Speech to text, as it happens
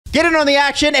Get in on the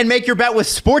action and make your bet with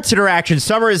Sports Interaction.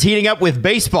 Summer is heating up with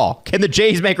baseball. Can the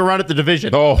Jays make a run at the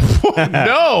division? Oh,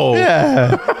 no.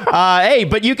 Yeah. Hey,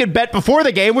 but you can bet before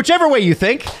the game, whichever way you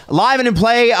think. Live and in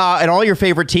play and all your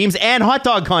favorite teams and hot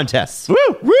dog contests. Woo!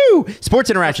 Woo!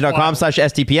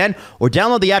 SportsInteraction.com/STPN or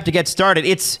download the app to get started.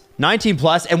 It's 19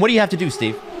 plus. And what do you have to do,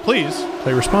 Steve? Please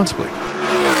play responsibly.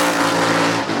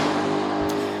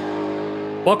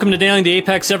 Welcome to Nailing the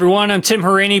Apex, everyone. I'm Tim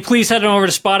Hauraney. Please head on over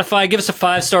to Spotify. Give us a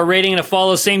 5-star rating and a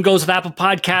follow. Same goes with Apple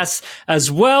Podcasts as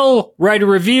well. Write a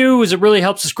review as it really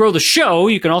helps us grow the show.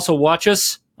 You can also watch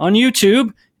us on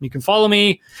YouTube. You can follow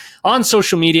me on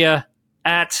social media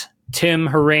at Tim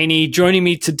Hauraney. Joining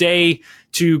me today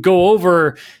to go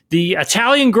over the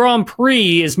Italian Grand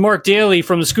Prix is Mark Daly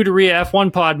from the Scuderia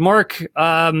F1 Pod. Mark,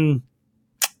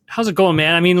 how's it going,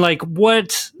 man? I mean,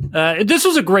 this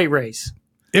was a great race.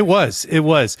 It was.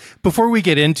 Before we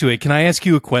get into it, can I ask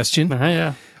you a question?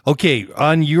 Yeah. Okay,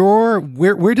 on your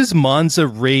where does Monza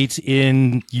rate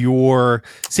in your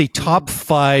top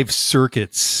 5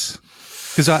 circuits?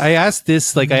 Because I asked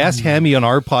this, I asked Hammy on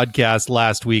our podcast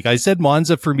last week. I said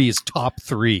Monza for me is top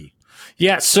 3.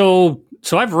 Yeah, so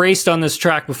I've raced on this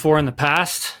track before in the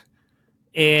past,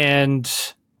 and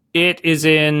it is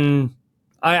in.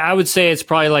 I would say it's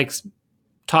probably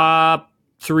top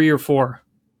 3 or 4.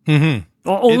 Mm-hmm.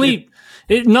 Only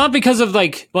not because of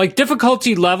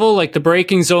difficulty level, the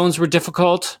braking zones were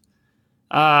difficult.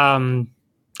 Corner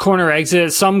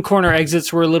exits, some corner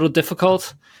exits were a little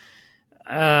difficult.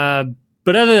 But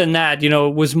other than that,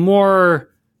 it was more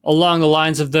along the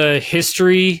lines of the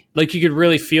history. You could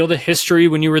really feel the history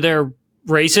when you were there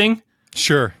racing.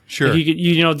 Sure.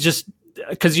 Just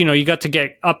because, you got to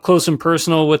get up close and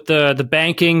personal with the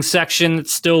banking section that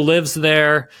still lives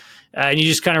there. And you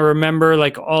just kind of remember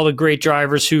all the great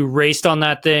drivers who raced on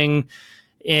that thing.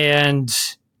 And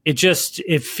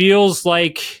it feels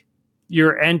like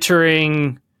you're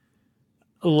entering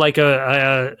a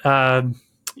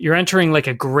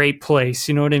great place.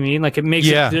 You know what I mean? It makes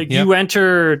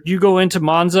you go into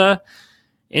Monza,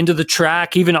 into the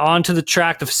track, even onto the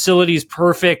track. The facility is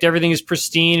perfect. Everything is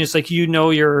pristine. It's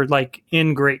you're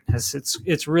in greatness.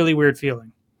 It's really weird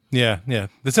feeling. Yeah.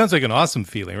 That sounds like an awesome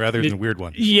feeling rather than a weird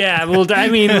one. Yeah, well, I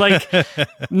mean,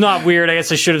 not weird. I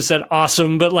guess I should have said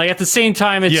awesome, but at the same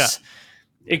time,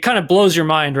 it kind of blows your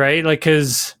mind, right?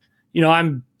 Because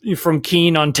I'm from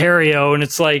Keene, Ontario, and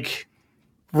it's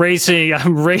racing.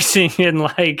 I'm racing in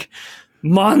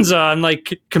Monza. I'm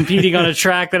competing on a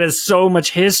track that has so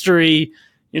much history,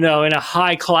 in a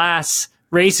high class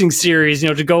racing series.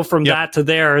 To go from that to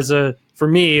there for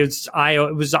me, it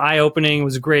was eye-opening. It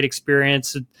was a great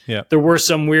experience. There were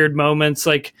some weird moments.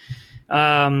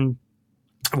 One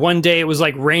day it was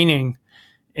raining,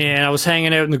 and I was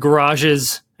hanging out in the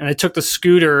garages, and I took the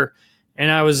scooter,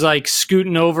 and I was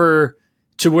scooting over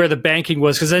to where the banking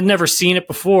was because I'd never seen it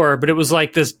before. But it was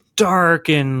this dark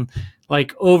and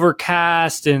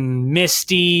overcast and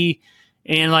misty,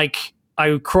 and I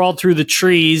crawled through the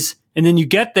trees, and then you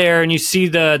get there and you see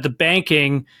the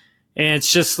banking, and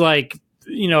it's just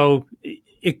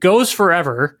it goes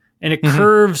forever, and it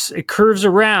curves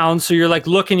around. So you're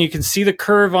looking, you can see the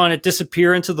curve on it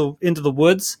disappear into the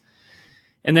woods.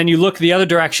 And then you look the other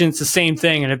direction, it's the same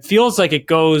thing. And it feels like it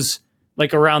goes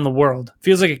around the world. It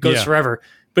feels like it goes forever,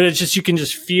 but it's just, you can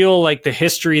just feel the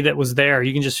history that was there.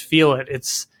 You can just feel it.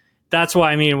 That's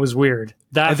why, it was weird.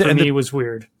 That for me was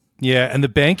weird. Yeah, and the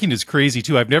banking is crazy,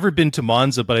 too. I've never been to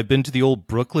Monza, but I've been to the old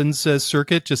Brooklands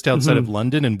circuit just outside of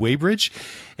London and Weybridge,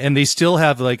 and they still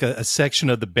have a section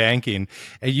of the banking,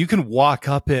 and you can walk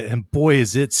up it, and boy,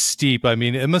 is it steep.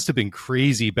 It must have been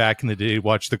crazy back in the day to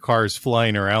watch the cars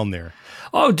flying around there.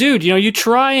 Oh, dude, you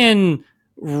try and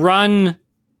run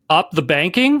up the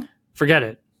banking, forget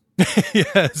it. Yeah,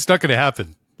 it's not going to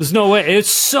happen. There's no way. It's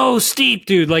so steep,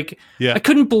 dude. I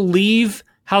couldn't believe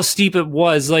how steep it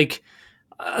was.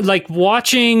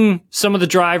 Watching some of the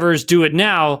drivers do it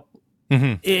now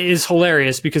is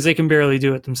hilarious because they can barely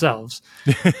do it themselves.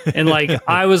 And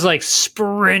I was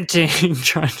sprinting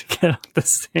trying to get up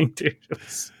this thing, dude.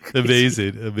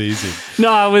 Amazing.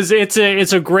 No, it's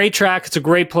a great track. It's a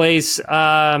great place.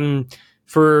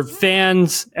 For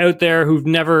fans out there who've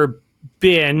never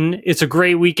been, it's a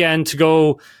great weekend to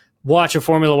go watch a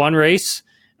Formula One race.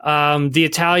 The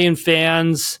Italian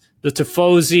fans, the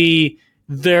Tifosi,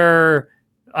 they're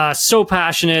so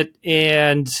passionate,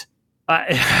 and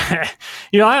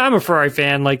I'm a Ferrari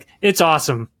fan. It's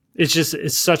awesome.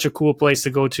 It's such a cool place to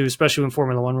go to, especially when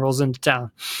Formula One rolls into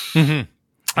town. I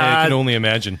can only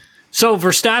imagine. So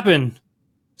Verstappen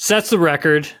sets the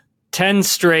record, 10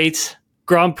 straight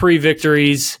Grand Prix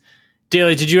victories,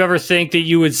 Daly, did you ever think that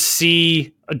you would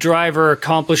see a driver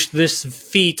accomplish this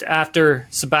feat after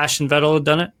Sebastian Vettel had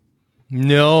done it?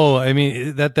 No, I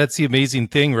mean, that's the amazing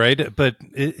thing, right? But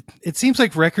it seems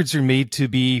like records are made to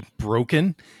be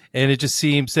broken. And it just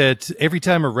seems that every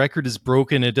time a record is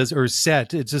broken, or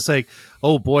set, it's just like,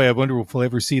 oh boy, I wonder if we'll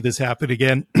ever see this happen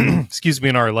again, excuse me,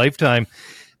 in our lifetime.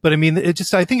 But I mean, I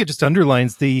think it just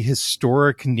underlines the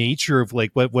historic nature of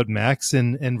like what Max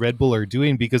and Red Bull are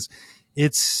doing, because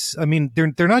I mean,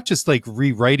 they're not just like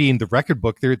rewriting the record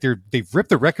book. They've ripped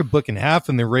the record book in half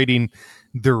and they're writing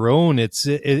their own.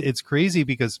 It's crazy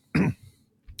because,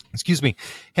 excuse me,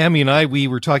 Hammy and we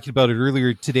were talking about it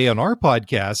earlier today on our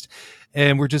podcast,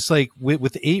 and we're just like,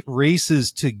 with 8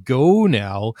 races to go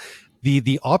now,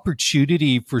 the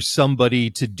opportunity for somebody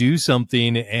to do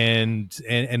something and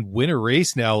win a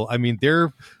race now, I mean,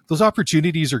 those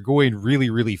opportunities are going really,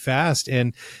 really fast.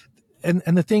 And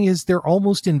the thing is, they're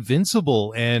almost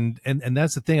invincible. And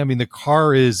that's the thing. I mean, the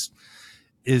car is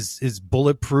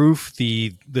bulletproof.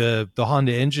 The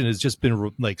Honda engine has just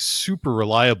been like super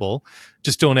reliable.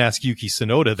 Just don't ask Yuki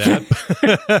Tsunoda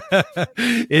that.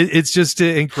 It's just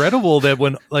incredible that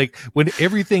when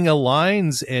everything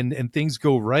aligns and things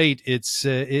go right, it's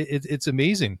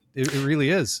amazing. It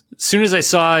really is. As soon as I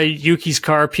saw Yuki's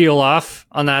car peel off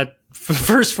on that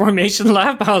first formation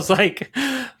lap, I was like,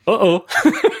 uh-oh.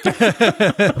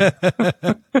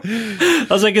 I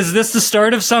was like, is this the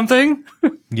start of something?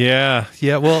 Yeah.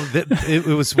 Well, it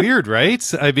was weird, right?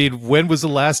 I mean, when was the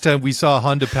last time we saw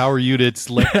Honda power units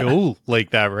let go like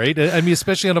that, right? I mean,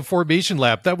 especially on a formation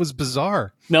lap. That was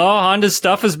bizarre. No, Honda's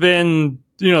stuff has been,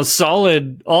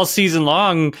 solid all season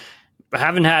long. I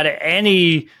haven't had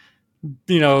any,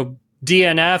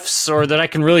 DNFs or that I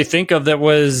can really think of that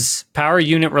was power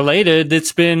unit related.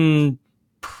 It's been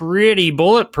pretty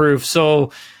bulletproof.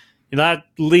 So that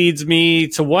leads me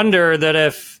to wonder that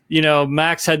if,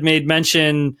 Max had made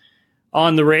mention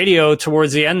on the radio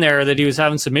towards the end there that he was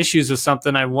having some issues with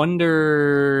something, I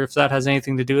wonder if that has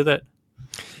anything to do with it.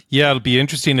 Yeah, it'll be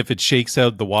interesting if it shakes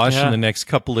out the wash in the next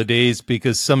couple of days,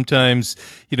 because sometimes,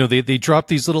 they drop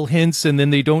these little hints and then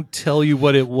they don't tell you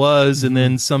what it was. And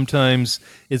then sometimes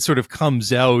it sort of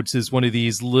comes out as one of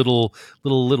these little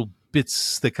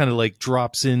bits that kind of like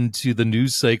drops into the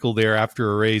news cycle there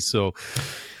after a race. So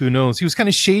who knows? He was kind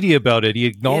of shady about it. He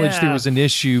acknowledged there was an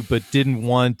issue, but didn't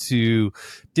want to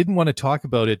talk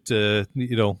about it,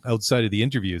 outside of the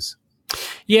interviews.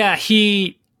 Yeah,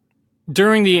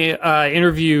 during the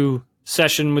interview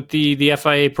session with the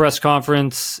FIA press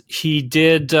conference, he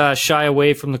did shy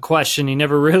away from the question. He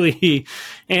never really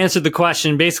answered the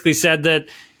question. Basically said that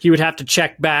he would have to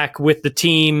check back with the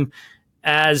team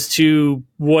as to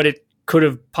what it could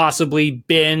have possibly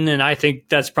been. And I think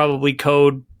that's probably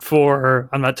code for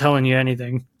I'm not telling you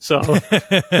anything. So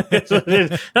that's what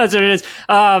it is.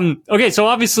 Okay, so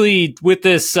obviously with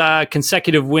this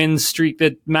consecutive win streak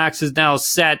that Max has now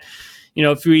set,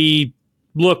 if we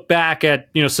look back at,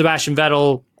 Sebastian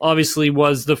Vettel obviously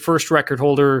was the first record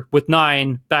holder with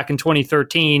 9 back in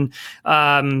 2013.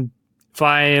 If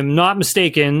I am not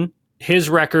mistaken, his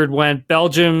record went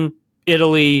Belgium,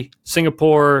 Italy,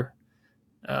 Singapore,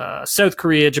 South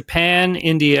Korea, Japan,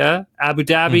 India, Abu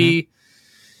Dhabi,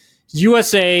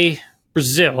 USA,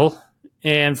 Brazil.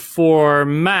 And for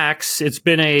Max, it's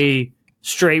been a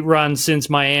straight run since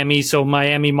Miami. So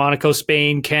Miami, Monaco,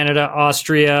 Spain, Canada,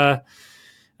 Austria,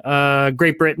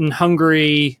 Great Britain,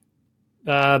 Hungary,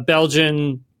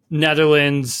 Belgium,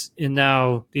 Netherlands, and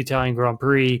now the Italian Grand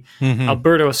Prix.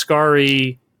 Alberto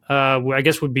Ascari, I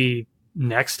guess, would be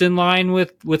next in line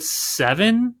with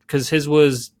 7, because his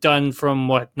was done from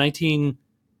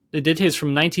they did his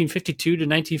from 1952 to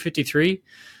 1953.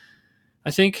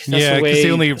 I think that's the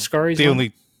way Ascari's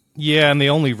and they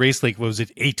only raced like, what was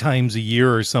it, 8 times a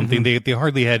year or something. They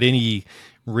hardly had any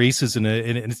races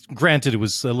and granted it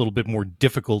was a little bit more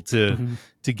difficult to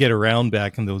get around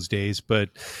back in those days,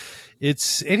 but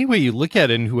it's any way you look at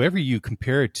it and whoever you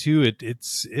compare it to,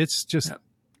 it's just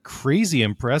crazy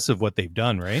impressive what they've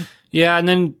done, right? Yeah, and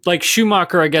then like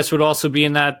Schumacher, I guess, would also be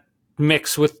in that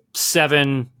mix with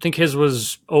 7. I think his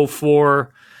was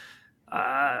 04.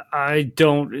 I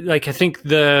think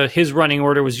his running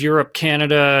order was Europe,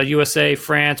 Canada, USA,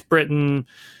 France, Britain,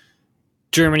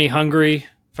 Germany, Hungary,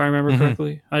 if I remember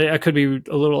correctly. I could be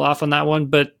a little off on that one,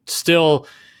 but still,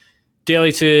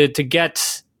 Daly, to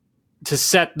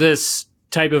set this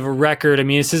type of a record, I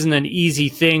mean, this isn't an easy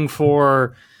thing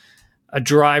for a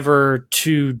driver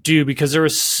to do, because there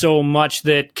is so much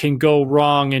that can go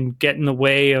wrong and get in the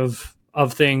way of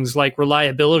things like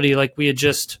reliability, like we had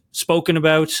just spoken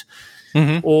about,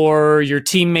 or your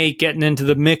teammate getting into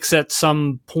the mix at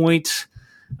some point.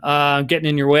 getting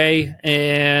in your way,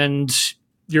 and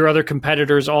your other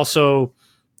competitors also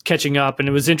catching up. And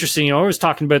it was interesting. I was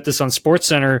talking about this on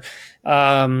SportsCenter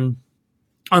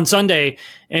on Sunday,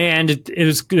 and it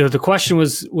was the question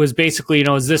was basically,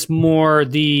 is this more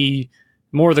the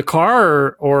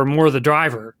car or more the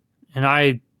driver? And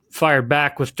I fired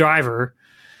back with driver,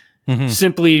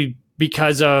 simply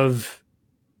because of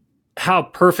how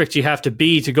perfect you have to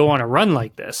be to go on a run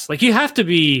like this. Like, you have to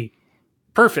be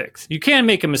perfect. You can't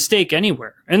make a mistake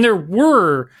anywhere. And there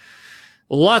were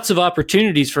lots of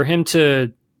opportunities for him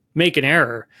to make an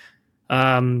error.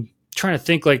 Trying to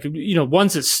think,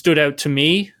 ones that stood out to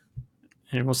me,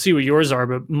 and we'll see what yours are,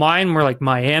 but mine were like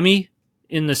Miami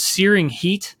in the searing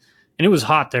heat, and it was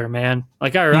hot there, man.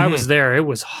 Like, I was there. It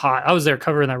was hot. I was there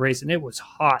covering that race, and it was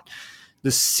hot.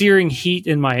 The searing heat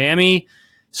in Miami,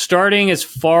 starting as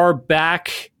far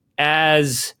back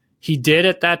as he did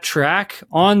at that track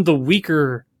on the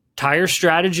weaker tire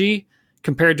strategy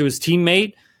compared to his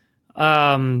teammate,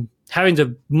 having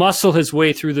to muscle his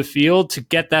way through the field to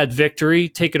get that victory,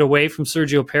 take it away from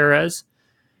Sergio Perez.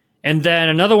 And then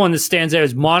another one that stands out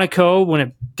is Monaco when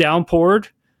it downpoured,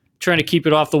 trying to keep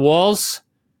it off the walls.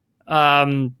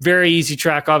 Very easy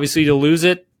track, obviously, to lose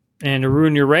it and to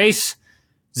ruin your race.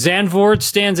 Zandvoort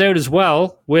stands out as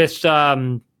well with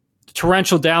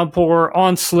torrential downpour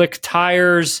on slick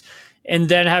tires, and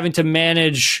then having to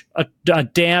manage a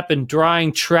damp and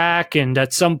drying track, and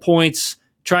at some points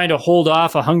trying to hold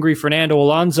off a hungry Fernando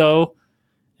Alonso.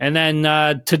 And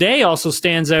then today also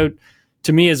stands out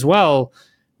to me as well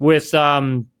with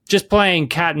just playing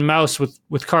cat and mouse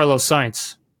with Carlos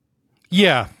Sainz.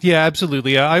 Yeah,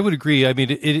 absolutely. I would agree. I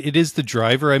mean, it is the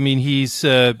driver. I mean, he's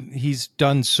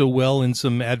done so well in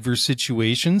some adverse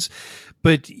situations,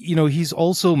 but he's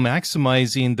also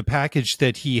maximizing the package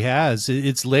that he has.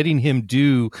 It's letting him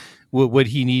do what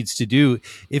he needs to do.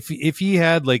 If he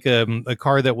had like a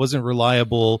car that wasn't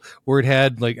reliable, or it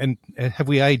had and have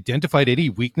we identified any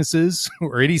weaknesses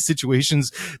or any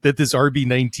situations that this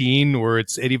RB19 or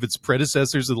any of its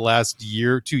predecessors of the last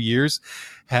year, 2 years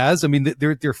has? I mean,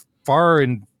 they're far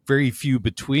and very few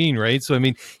between, right? So, I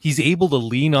mean, he's able to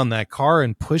lean on that car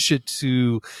and push it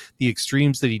to the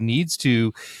extremes that he needs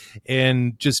to.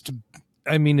 And just,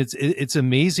 I mean, it's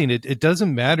amazing. It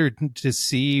doesn't matter to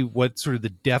see what sort of the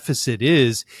deficit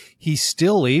is. He's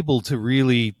still able to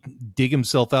really dig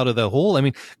himself out of the hole. I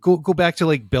mean, go back to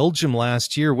like Belgium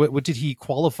last year. What did he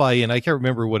qualify in? I can't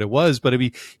remember what it was, but I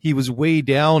mean, he was way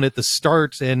down at the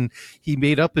start, and he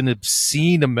made up an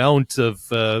obscene amount of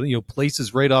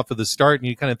places right off of the start. And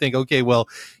you kind of think, okay, well,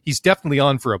 he's definitely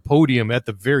on for a podium at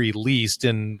the very least,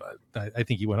 and I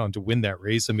think he went on to win that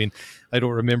race. I mean, I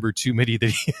don't remember too many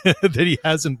that he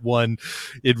hasn't won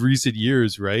in recent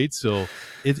years, right? So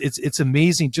it's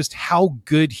amazing just how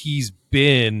good he's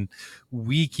been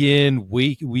week in,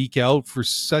 week out for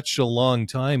such a long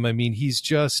time. I mean, he's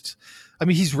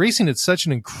racing at such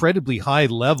an incredibly high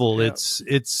level. Yeah.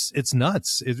 It's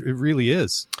nuts. It really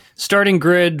is. Starting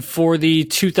grid for the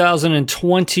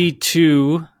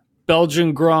 2022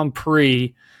 Belgian Grand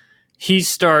Prix, he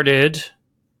started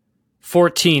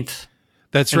 14th.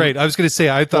 That's right. I was going to say,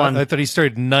 I thought he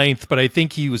started 9th, but I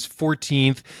think he was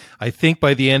 14th. I think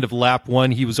by the end of lap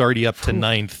 1, he was already up to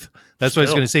 9th. That's what I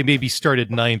was going to say. Maybe started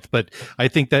 9th, but I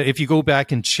think that if you go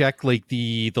back and check like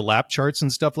the lap charts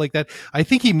and stuff like that, I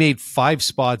think he made 5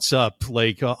 spots up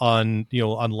on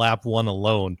lap 1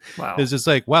 alone. Wow. It's just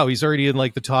like, wow, he's already in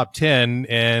like the top 10,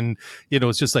 and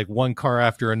it's just like one car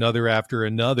after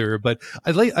another. But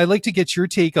I'd like to get your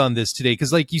take on this today,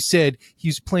 because like you said,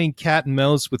 he's playing cat and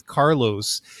mouse with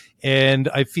Carlos, and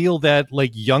I feel that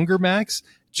like younger Max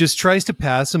just tries to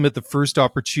pass him at the first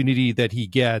opportunity that he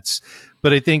gets.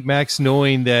 But I think Max,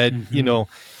 knowing that,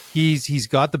 he's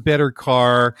got the better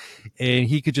car and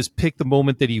he could just pick the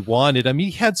moment that he wanted. I mean,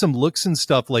 he had some looks and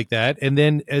stuff like that. And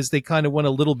then as they kind of went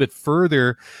a little bit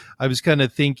further, I was kind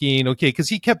of thinking, okay, because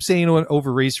he kept saying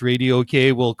over race radio,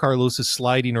 okay, well, Carlos is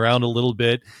sliding around a little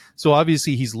bit. So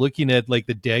obviously he's looking at like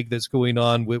the deg that's going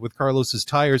on with Carlos's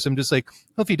tires. I'm just like,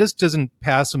 well, if he just doesn't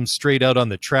pass him straight out on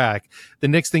the track, the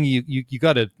next thing you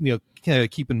got to, kind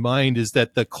of keep in mind is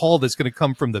that the call that's going to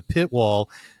come from the pit wall,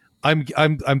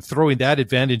 I'm throwing that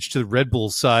advantage to the Red Bull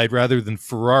side rather than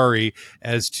Ferrari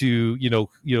as to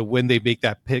when they make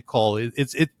that pit call.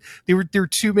 There were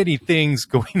too many things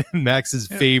going in Max's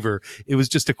favor. It was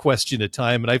just a question of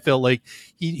time, and I felt like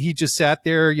he just sat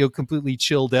there, completely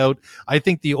chilled out. I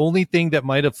think the only thing that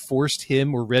might have forced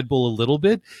him or Red Bull a little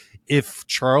bit if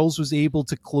Charles was able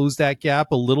to close that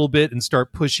gap a little bit and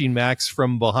start pushing Max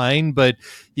from behind. But,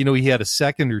 he had a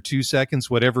second or 2 seconds,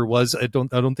 whatever it was. I don't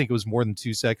think it was more than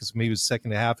 2 seconds. Maybe it was a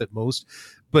second and a half at most.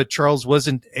 But Charles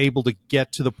wasn't able to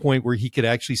get to the point where he could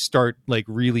actually start like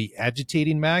really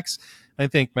agitating Max. I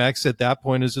think Max at that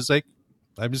point is just like,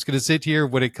 I'm just going to sit here.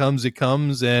 When it comes, it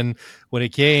comes. And when it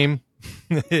came,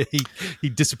 he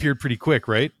disappeared pretty quick,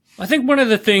 right? I think one of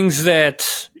the things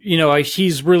that,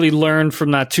 he's really learned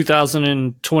from that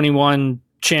 2021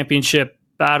 championship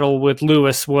battle with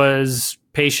Lewis was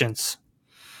patience.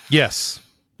 Yes.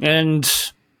 And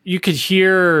you could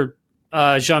hear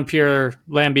Jean-Pierre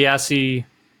Lambiase,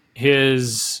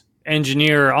 his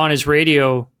engineer, on his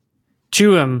radio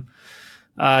to him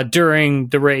during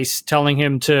the race, telling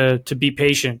him to be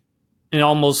patient and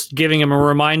almost giving him a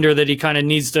reminder that he kind of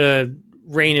needs to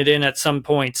rein it in at some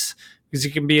points because he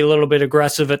can be a little bit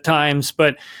aggressive at times.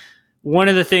 But one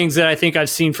of the things that I think I've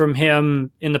seen from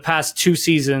him in the past 2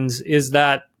 seasons is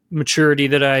that maturity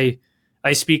that I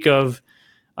speak of.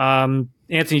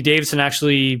 Anthony Davidson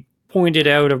actually pointed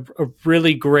out a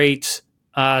really great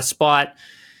spot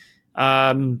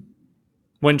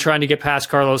when trying to get past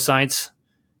Carlos Sainz,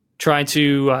 trying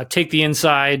to take the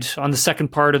inside on the second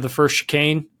part of the first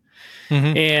chicane.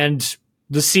 Mm-hmm. And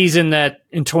the season that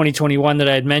in 2021 that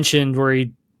I had mentioned where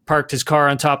he parked his car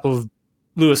on top of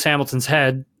Lewis Hamilton's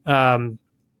head, that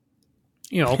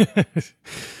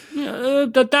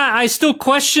I still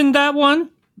questioned that one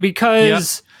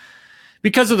because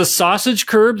of the sausage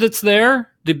curb that's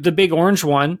there, the big orange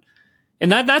one.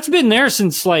 And that's been there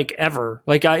since like ever.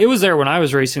 Like it was there when I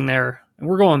was racing there, and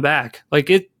we're going back. Like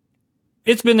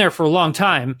it's been there for a long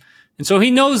time. And so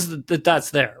he knows that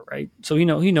that's there, right? So he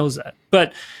knows that.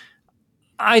 But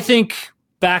I think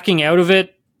backing out of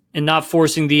it and not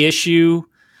forcing the issue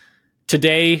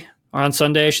today, or on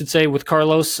Sunday, I should say, with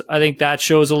Carlos, I think that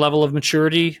shows a level of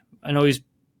maturity. I know he's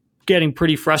getting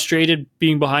pretty frustrated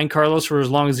being behind Carlos for as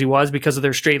long as he was because of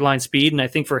their straight line speed. And I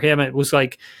think for him, it was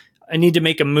like, I need to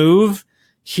make a move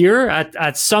here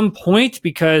at some point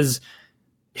because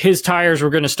his tires were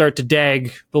going to start to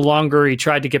dag the longer he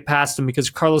tried to get past them, because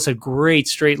Carlos had great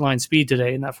straight line speed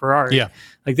today in that Ferrari. Yeah.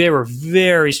 Like they were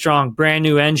very strong, brand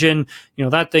new engine.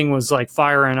 That thing was like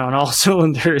firing on all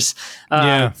cylinders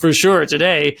for sure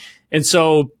today. And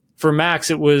so for Max,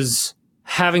 it was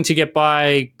having to get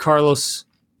by Carlos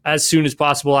as soon as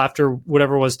possible after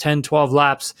whatever was 10, 12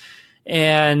 laps.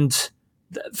 And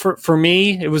for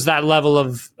me, it was that level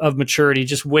of maturity,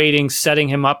 just waiting, setting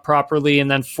him up properly, and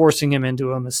then forcing him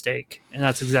into a mistake. And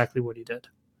that's exactly what he did.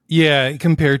 Yeah,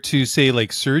 compared to, say,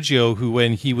 like Sergio, who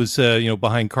when he was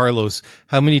behind Carlos,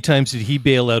 how many times did he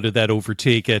bail out of that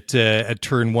overtake at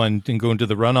turn 1 and go into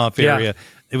the runoff area? Yeah.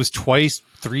 It was twice,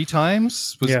 3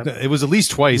 times? It was at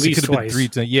least twice. It could have been 3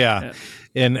 times. Yeah.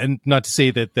 And not to say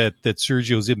that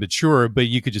Sergio's immature, but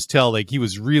you could just tell like he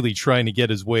was really trying to get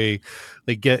his way,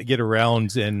 like get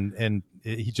around, and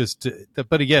he just.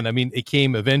 But again, I mean, it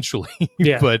came eventually.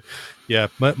 Yeah. But yeah,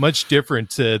 much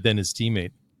different than his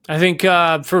teammate. I think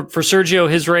for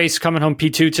Sergio, his race coming home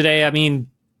P2 today. I mean,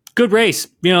 good race.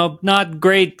 Not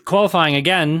great qualifying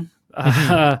again,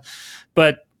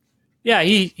 but. Yeah,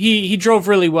 he drove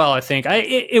really well, I think.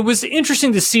 It was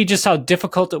interesting to see just how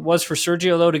difficult it was for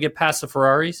Sergio, though, to get past the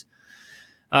Ferraris.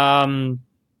 And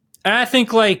I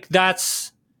think, like,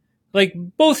 that's... Like,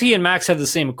 both he and Max have the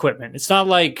same equipment. It's not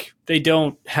like they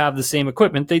don't have the same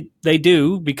equipment. They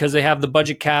do, because they have the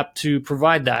budget cap to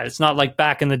provide that. It's not like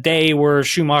back in the day where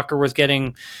Schumacher was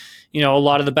getting, a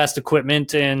lot of the best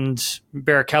equipment and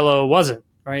Barrichello wasn't,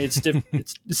 right?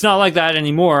 It's not like that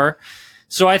anymore.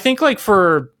 So I think, like,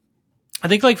 for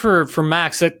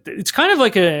Max, that it's kind of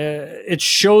like it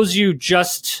shows you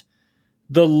just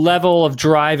the level of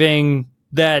driving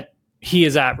that he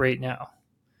is at right now.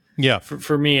 Yeah.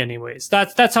 For me anyways.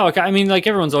 That's how I mean, like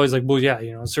everyone's always like, well, yeah,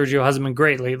 Sergio hasn't been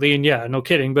great lately. And yeah, no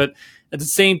kidding. But at the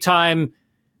same time,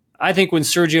 I think when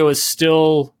Sergio is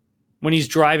still, when he's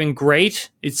driving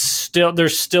great, there's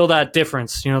still that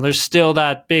difference. There's still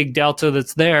that big delta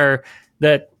that's there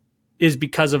that is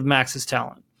because of Max's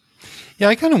talent. Yeah,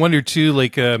 I kind of wonder too,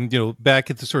 like,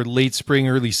 back at the sort of late spring,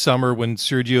 early summer when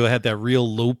Sergio had that real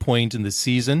low point in the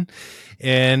season.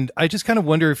 And I just kind of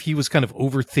wonder if he was kind of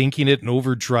overthinking it and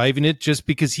overdriving it just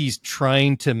because he's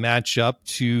trying to match up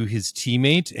to his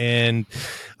teammate. And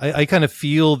I kind of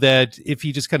feel that if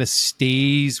he just kind of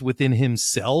stays within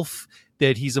himself,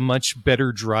 that he's a much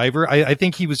better driver. I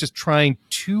think he was just trying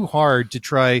too hard to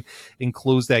try and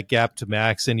close that gap to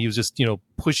Max. And he was just,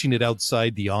 pushing it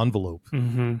outside the envelope.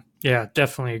 Mm-hmm. Yeah,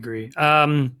 definitely agree.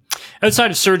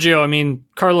 Outside of Sergio, I mean,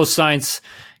 Carlos Sainz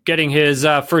getting his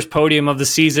first podium of the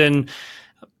season,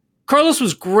 Carlos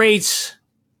was great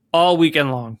all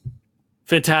weekend long.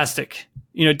 Fantastic.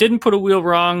 Didn't put a wheel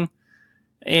wrong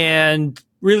and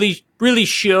really, really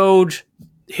showed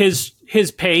his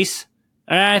pace.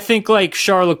 And I think like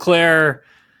Charles Leclerc,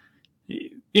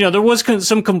 there was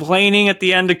some complaining at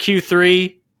the end of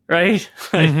Q3, right?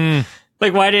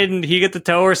 Like, why didn't he get the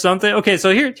toe or something? Okay,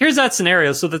 so here's that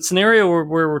scenario. So the scenario where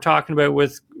we're talking about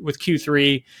with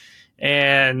Q3,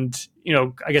 and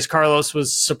I guess Carlos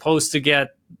was supposed to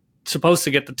get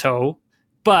the toe,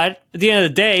 but at the end of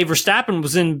the day, Verstappen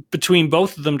was in between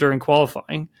both of them during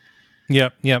qualifying.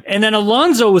 Yep. And then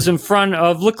Alonso was in front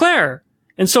of Leclerc,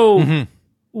 and so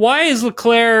why is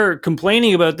Leclerc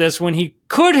complaining about this when he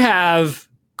could have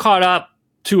caught up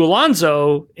to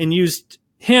Alonso and used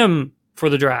him for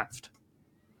the draft?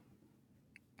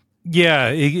 Yeah,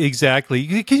 exactly.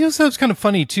 Because it's kind of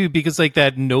funny too, because like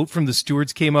that note from the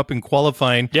stewards came up in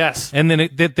qualifying. Yes, and then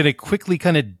it quickly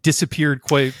kind of disappeared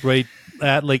quite right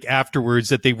like afterwards,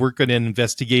 that they weren't going to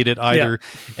investigate it either.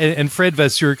 Yeah. And Fred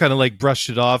Vasseur kind of like brushed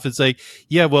it off. It's like,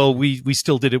 yeah, well, we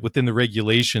still did it within the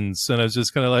regulations, and I was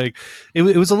just kind of like, it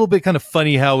was a little bit kind of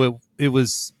funny how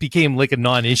it became like a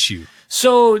non-issue.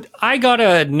 So I got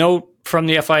a note from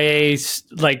the FIA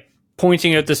like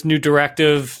pointing out this new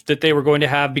directive that they were going to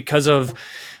have because of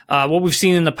what we've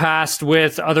seen in the past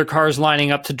with other cars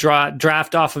lining up to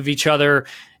draft off of each other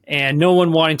and no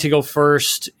one wanting to go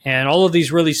first, and all of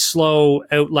these really slow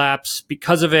outlaps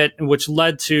because of it, which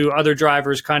led to other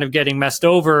drivers kind of getting messed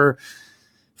over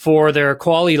for their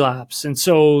quali laps. And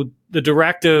so the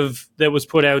directive that was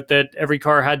put out that every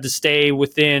car had to stay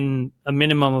within a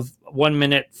minimum of 1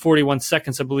 minute, 41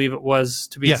 seconds, I believe it was,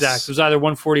 to be exact. It was either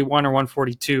 141 or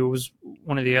 142. It was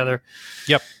one or the other.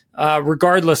 Yep.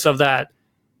 Regardless of that,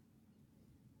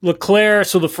 Leclerc,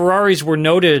 so the Ferraris were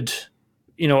noted,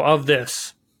 of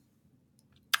this,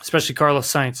 especially Carlos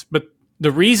Sainz. But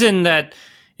the reason that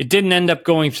it didn't end up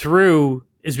going through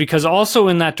is because also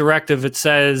in that directive, it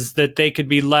says that they could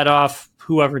be let off,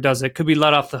 whoever does it, could be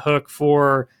let off the hook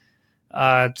for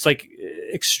it's like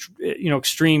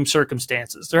extreme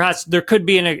circumstances. There could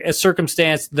be a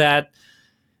circumstance that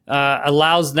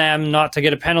allows them not to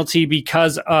get a penalty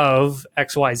because of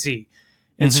XYZ.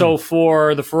 And so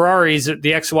for the Ferraris,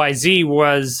 the XYZ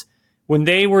was when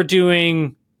they were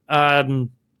doing the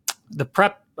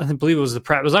prep. I believe it was the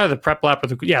prep. It was either the prep lap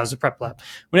or it was the prep lap.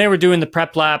 When they were doing the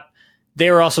prep lap,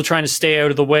 they were also trying to stay out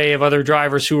of the way of other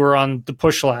drivers who were on the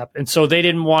push lap. And so they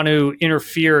didn't want to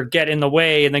interfere, get in the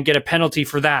way, and then get a penalty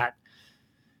for that.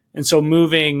 And so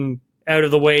moving out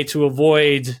of the way to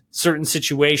avoid certain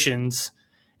situations.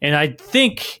 And I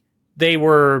think they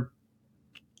were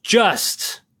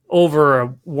just over a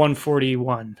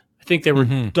 141. I think they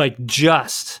were like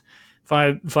just,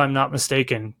 if I'm not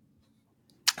mistaken.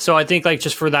 So I think like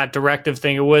just for that directive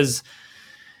thing, it was,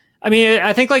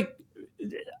 I think like,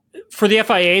 for the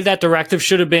FIA, that directive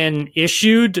should have been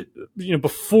issued,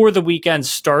 before the weekend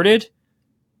started,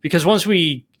 because once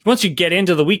you get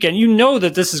into the weekend,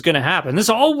 that this is going to happen. This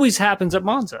always happens at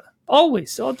Monza.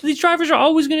 Always. So these drivers are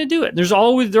always going to do it. They're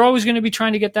always going to be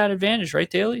trying to get that advantage, right,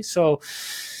 Daly? So,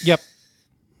 yep.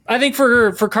 I think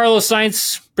for Carlos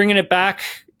Sainz bringing it back,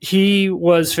 he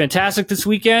was fantastic this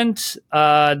weekend.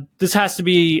 This has to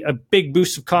be a big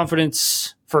boost of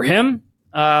confidence for him.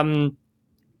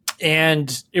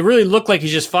 And it really looked like he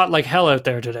just fought like hell out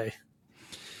there today.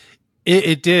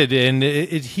 It did. And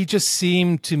he just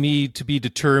seemed to me to be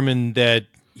determined that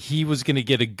he was going to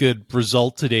get a good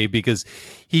result today, because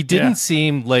he didn't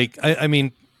seem like,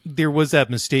 there was that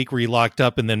mistake where he locked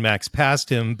up and then Max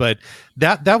passed him, but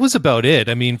that was about it.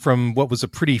 From what was a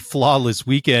pretty flawless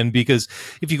weekend, because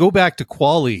if you go back to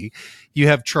quali, you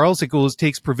have Charles that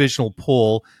takes provisional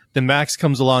pole. Then Max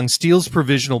comes along, steals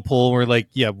provisional pole. We're like,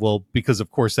 yeah, well, because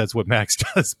of course that's what Max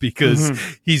does, because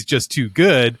he's just too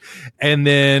good. And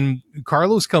then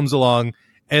Carlos comes along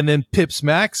and then pips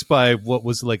Max by what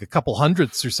was like a couple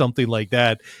hundredths or something like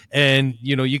that. And,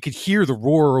 you could hear the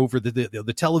roar over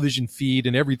the television feed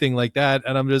and everything like that.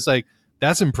 And I'm just like,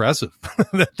 that's impressive.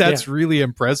 That's really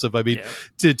impressive.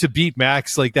 To beat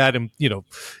Max like that, and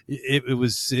it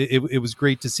was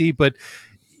great to see. But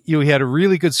he had a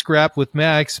really good scrap with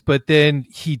Max, but then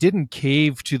he didn't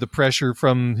cave to the pressure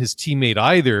from his teammate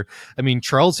either.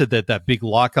 Charles had that big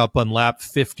lockup on lap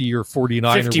 50 or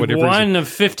 49 or whatever. 51 of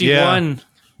 51.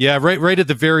 Yeah, right at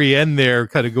the very end there,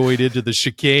 kind of going into the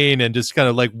chicane, and just kind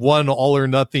of like one all or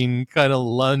nothing kind of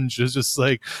lunge. It's just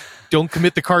like, don't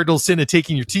commit the cardinal sin of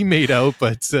taking your teammate out.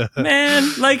 But man,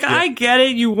 I get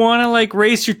it. You want to like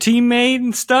race your teammate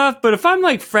and stuff, but if I'm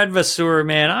like Fred Vasseur,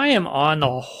 man, I am on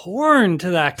the horn to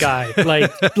that guy.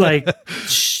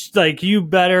 Like you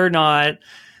better not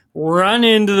run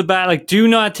into the back. Like, do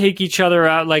not take each other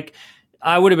out. Like,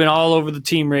 I would have been all over the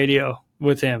team radio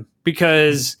with him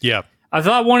because I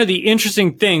thought one of the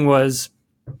interesting thing was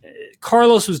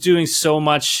Carlos was doing so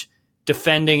much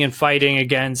defending and fighting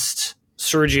against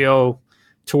Sergio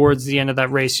towards the end of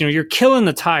that race. You're killing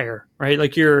the tire, right?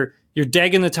 Like you're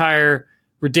degging the tire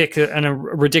in a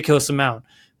ridiculous amount,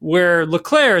 where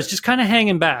Leclerc is just kind of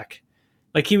hanging back.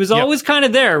 Like he was always kind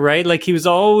of there, right? Like he was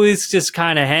always just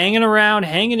kind of hanging around,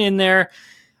 hanging in there.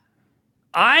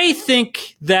 I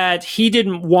think that he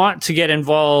didn't want to get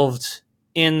involved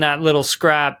in that little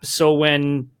scrap. So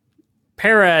when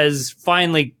Perez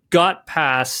finally got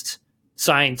past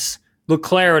Sainz,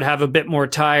 Leclerc would have a bit more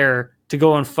tire to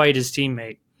go and fight his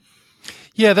teammate.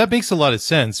 Yeah, that makes a lot of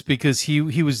sense because he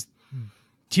was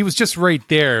just right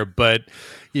there, but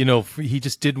he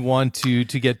just didn't want to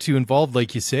get too involved,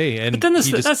 like you say, and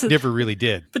he just never really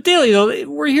did. But Daly, though,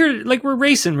 we're here, like we're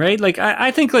racing, right? Like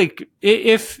I think, like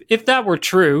if that were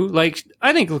true, like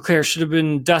I think Leclerc should have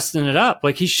been dusting it up.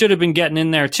 Like he should have been getting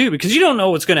in there too, because you don't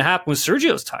know what's going to happen with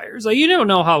Sergio's tires. Like you don't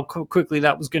know how quickly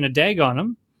that was going to dag on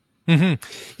him. Mm-hmm.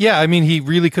 Yeah, I mean, he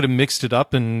really could have mixed it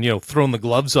up and thrown the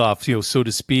gloves off, so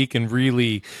to speak, and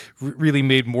really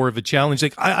made more of a challenge.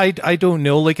 Like I don't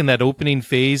know, like in that opening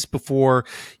phase before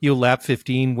lap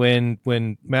 15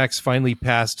 when Max finally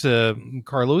passed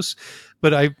Carlos.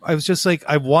 But I was just like,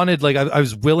 I wanted, like, I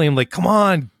was willing, like, come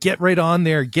on, get right on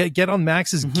there, get on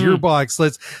Max's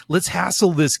gearbox. Let's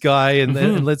hassle this guy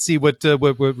and let's see what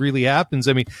really happens.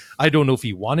 I mean, I don't know if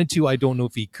he wanted to. I don't know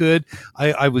if he could.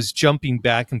 I was jumping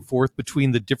back and forth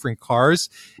between the different cars,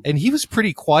 and he was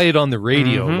pretty quiet on the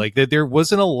radio. Like there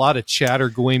wasn't a lot of chatter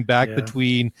going back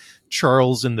between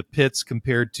Charles and the pits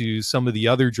compared to some of the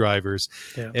other drivers.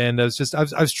 Yeah. And I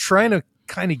was trying to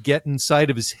kind of get inside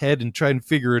of his head and try and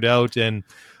figure it out, and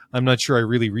I'm not sure I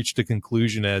really reached a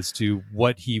conclusion as to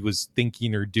what he was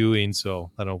thinking or doing,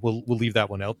 so I don't know, we'll leave that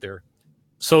one out there.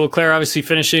 So Leclerc obviously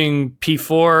finishing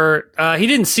P4. He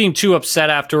didn't seem too upset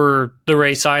after the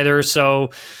race either, so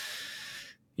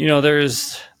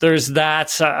there's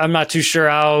that. I'm not too sure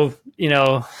how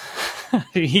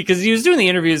because he was doing the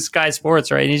interview with Sky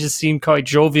Sports, right, and he just seemed quite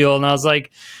jovial, and I was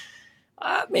like,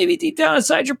 maybe deep down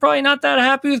inside, you're probably not that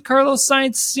happy with Carlos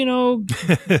Sainz,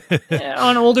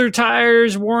 on older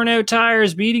tires, worn out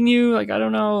tires, beating you. Like, I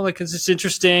don't know. Like, it's just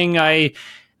interesting.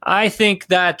 I think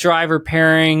that driver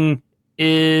pairing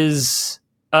is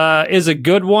a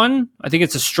good one. I think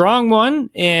it's a strong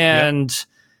one. And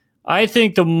I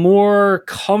think the more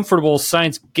comfortable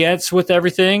Sainz gets with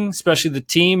everything, especially the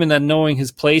team, and then knowing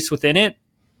his place within it,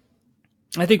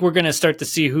 I think we're going to start to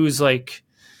see who's like,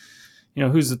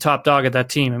 who's the top dog at that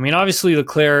team. I mean, obviously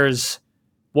Leclerc's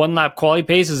one lap quality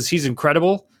pace he's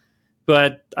incredible,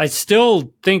 but I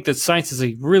still think that Sainz is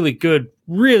a really good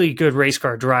race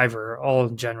car driver all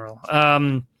in general.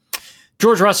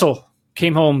 George Russell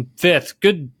came home 5th.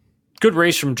 Good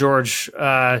race from George,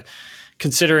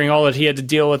 considering all that he had to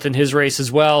deal with in his race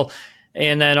as well.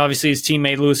 And then obviously his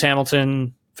teammate Lewis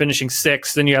Hamilton finishing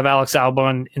 6th. Then you have Alex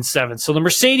Albon in 7th. So the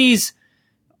Mercedes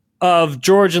of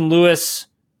George and Lewis,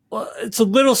 well, it's a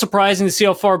little surprising to see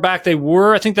how far back they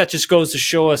were. I think that just goes to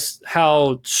show us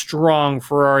how strong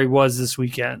Ferrari was this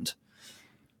weekend.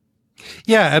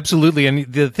 Yeah, absolutely.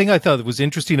 And the thing I thought was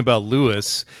interesting about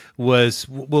Lewis was,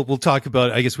 we'll talk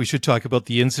about, I guess we should talk about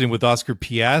the incident with Oscar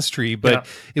Piastri, but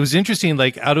it was interesting,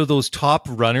 like out of those top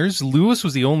runners, Lewis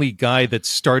was the only guy that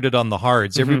started on the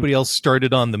hards. Everybody else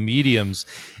started on the mediums.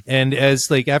 And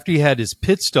after he had his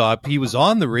pit stop, he was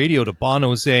on the radio to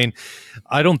Bono saying,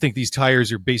 I don't think these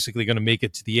tires are basically going to make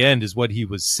it to the end, is what he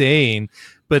was saying.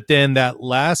 But then that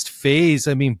last phase,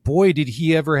 I mean, boy, did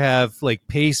he ever have like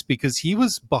pace, because he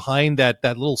was behind that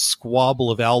little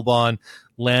squabble of Albon,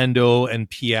 Lando, and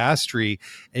Piastri,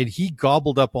 and he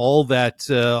gobbled up all that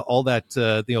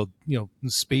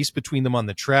space between them on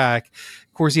the track.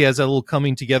 Of course, he has that little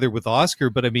coming together with Oscar,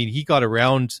 but I mean, he got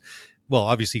around. Well,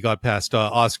 obviously got past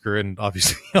Oscar, and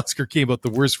obviously Oscar came out the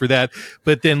worst for that.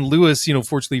 But then Lewis,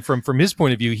 fortunately from his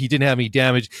point of view, he didn't have any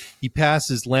damage. He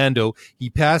passes Lando, he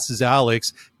passes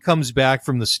Alex, comes back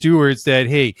from the stewards that,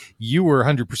 hey, you were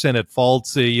 100% at fault,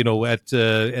 at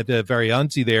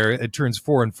Varianti there at turns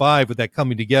 4 and 5 with that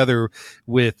coming together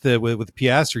with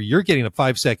Piastri. You're getting a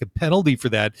 5-second penalty for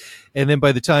that. And then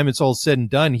by the time it's all said and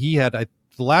done, he had,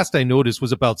 the last I noticed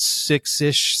was about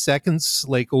 6-ish seconds,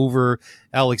 like over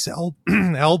Alex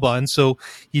Albon. So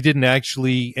he didn't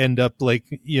actually end up I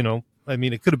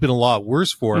mean, it could have been a lot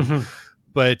worse for him,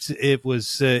 but it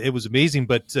was amazing.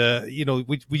 But,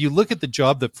 when you look at the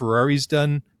job that Ferrari's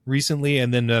done recently,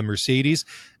 and then Mercedes.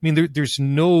 I mean, there's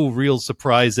no real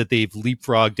surprise that they've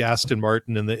leapfrogged Aston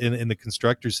Martin in the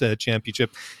constructors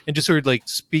championship. And just sort of like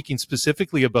speaking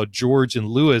specifically about George and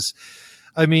Lewis,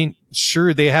 I mean,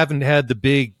 sure, they haven't had the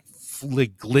big,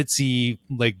 like, glitzy,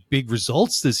 like, big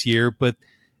results this year, but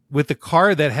with the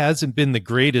car that hasn't been the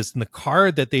greatest and the car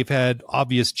that they've had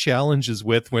obvious challenges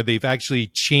with, where they've actually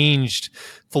changed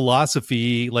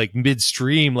philosophy like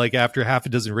midstream, like after half a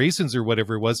dozen races or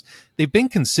whatever it was, they've been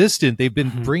consistent. They've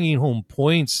been bringing home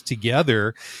points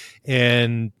together.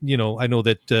 And, you know, I know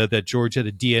that that George had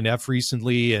a DNF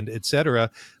recently and et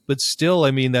cetera, but still,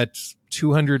 I mean, that's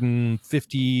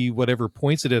 250 whatever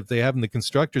points that they have in the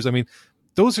constructors. I mean,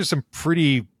 those are some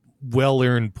pretty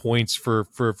well-earned points for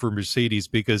Mercedes,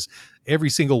 because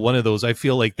every single one of those, I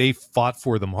feel like they fought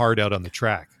for them hard out on the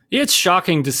track. It's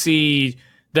shocking to see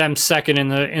them second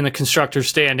in the constructor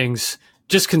standings,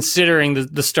 just considering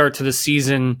the start to the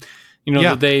season, you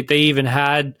know, that they even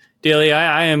had. Daly,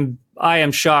 I am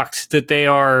shocked that they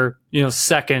are, you know,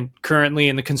 second currently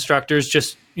in the constructors,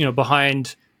 just, you know,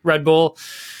 behind Red Bull.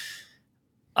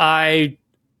 I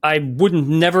wouldn't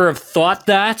never have thought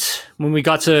that when we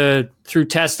got through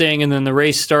testing and then the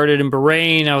race started in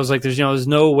Bahrain. I was like, there's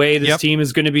no way this team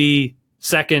is going to be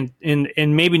second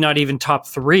and maybe not even top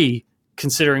three,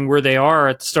 considering where they are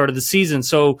at the start of the season.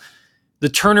 So the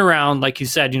turnaround, like you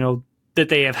said, you know, that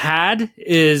they have had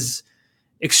is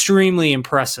extremely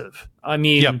impressive. I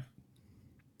mean,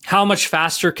 how much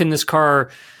faster can this car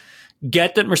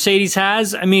get that Mercedes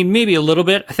has? I mean, maybe a little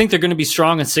bit. I think they're going to be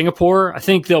strong in Singapore. I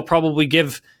think they'll probably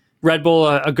give Red Bull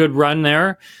a good run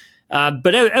there.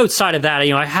 But outside of that,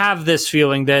 you know, I have this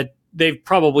feeling that they've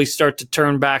probably start to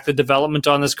turn back the development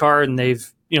on this car, and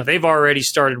they've already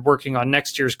started working on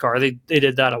next year's car. They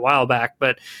did that a while back,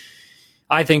 but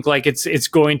I think like it's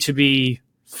going to be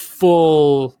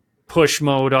full push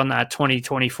mode on that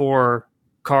 2024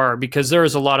 car, because there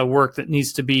is a lot of work that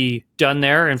needs to be done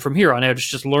there, and from here on out it's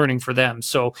just learning for them.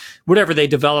 So whatever they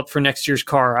develop for next year's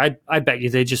car, I bet you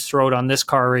they just throw it on this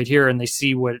car right here and they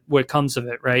see what comes of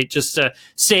it, right? Just to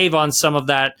save on some of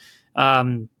that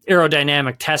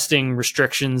aerodynamic testing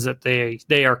restrictions that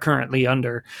they are currently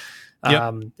under.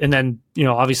 And then, you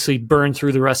know, obviously burn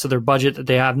through the rest of their budget that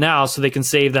they have now, so they can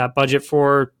save that budget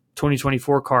for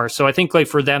 2024 car. So I think like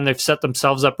for them, they've set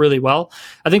themselves up really well.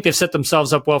 I think they've set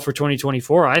themselves up well for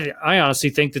 2024. I honestly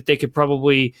think that they could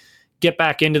probably get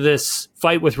back into this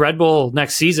fight with Red Bull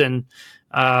next season.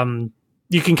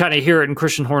 You can kind of hear it in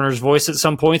Christian Horner's voice at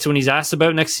some points when he's asked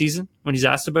about next season, when he's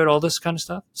asked about all this kind of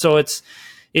stuff. So it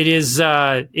is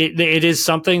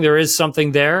something, there is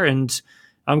something there. And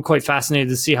I'm quite fascinated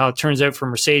to see how it turns out for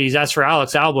Mercedes. As for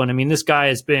Alex Albon, I mean, this guy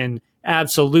has been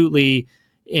absolutely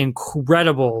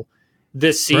incredible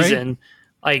this season.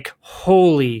 Right? Like,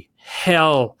 holy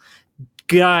hell,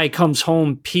 guy comes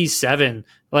home P7,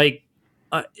 like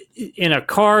in a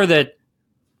car that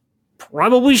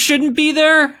probably shouldn't be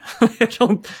there. That's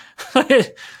a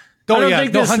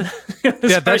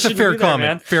fair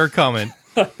comment. Fair comment.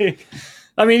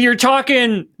 I mean, you're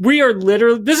talking, we are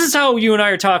literally, this is how you and I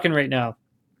are talking right now.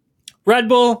 Red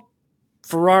Bull,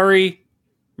 Ferrari,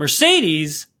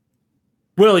 Mercedes,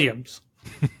 Williams.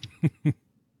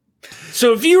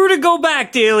 So if you were to go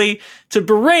back, Daly, to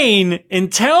Bahrain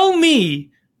and tell me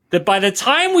that by the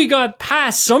time we got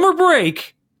past summer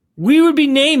break, we would be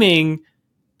naming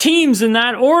teams in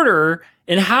that order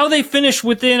and how they finish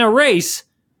within a race,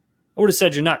 I would have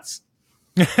said you're nuts.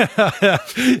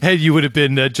 And you would have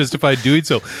been justified doing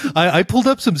so. I pulled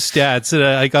up some stats and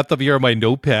I got them here on my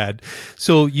notepad.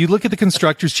 So you look at the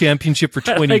Constructors' Championship for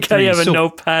 23. Like how you have a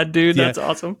notepad, dude. That's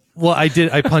awesome. Well, I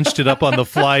did. I punched it up on the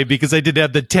fly because I didn't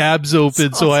have the tabs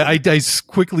open. So I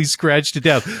quickly scratched it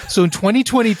down. So in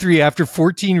 2023, after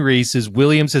 14 races,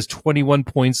 Williams has 21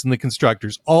 points in the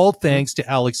Constructors, all thanks to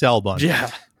Alex Albon.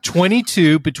 Yeah.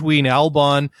 22 between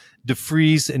Albon, De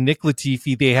Vries, and Nick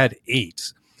Latifi. They had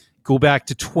 8. Go back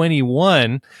to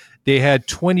 21, they had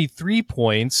 23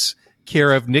 points,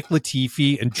 care of Nick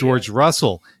Latifi and George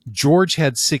Russell. George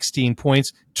had 16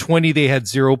 points, 20 they had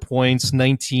 0 points,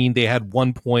 19 they had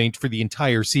 1 point for the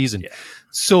entire season. Yeah.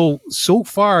 So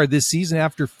far this season,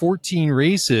 after 14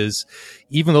 races,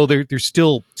 even though they're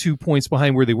still 2 points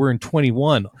behind where they were in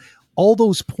 21, all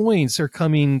those points are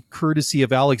coming courtesy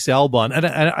of Alex Albon. And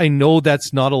I know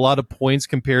that's not a lot of points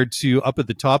compared to up at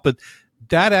the top, but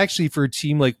that actually for a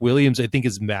team like Williams, I think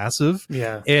is massive.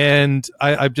 Yeah. And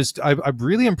I'm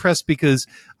really impressed because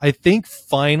I think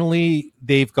finally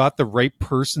they've got the right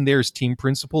person there as team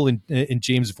principal in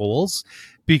James Voles,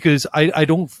 because I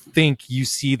don't think you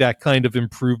see that kind of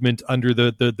improvement under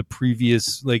the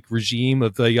previous like regime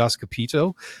of Jos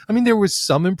Capito. I mean, there was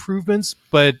some improvements,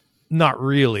 but not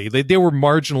really. They were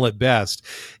marginal at best.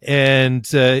 And,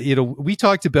 we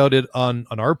talked about it on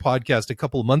our podcast a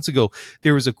couple of months ago.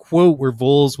 There was a quote where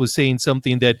Voles was saying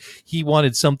something that he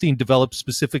wanted something developed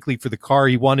specifically for the car.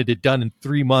 He wanted it done in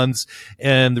 3 months.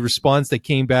 And the response that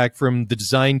came back from the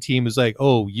design team was like,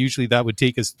 oh, usually that would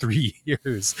take us 3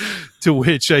 years, to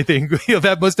which I think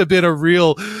that must have been a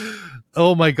real,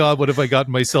 oh my God, what have I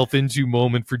gotten myself into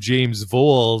moment for James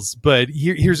Voles. But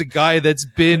here's a guy that's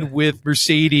been with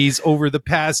Mercedes over the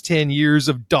past 10 years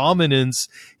of dominance,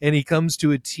 and he comes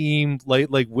to a team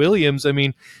like Williams. I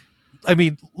mean,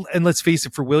 and let's face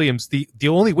it, for Williams, the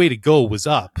only way to go was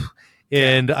up.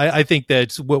 And I think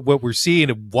that's what we're seeing,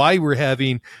 and why we're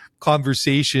having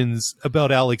conversations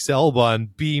about Alex Albon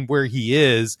being where he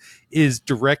is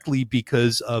directly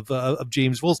because of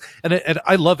James Voles. And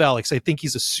I love Alex. I think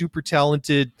he's a super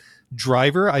talented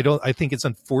driver. I think it's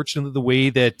unfortunate the way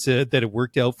that it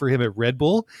worked out for him at Red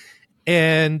Bull.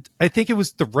 And I think it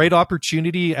was the right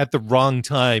opportunity at the wrong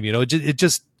time. It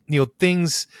just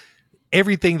things,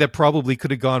 everything that probably could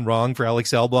have gone wrong for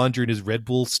Alex Albon during his Red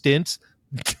Bull stint,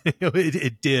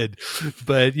 it did.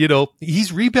 But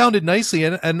he's rebounded nicely,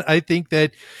 and I think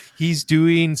that he's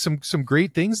doing some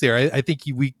great things there. I think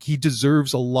he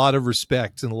deserves a lot of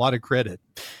respect and a lot of credit.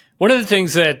 One of the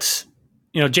things that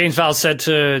James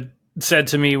Vowles said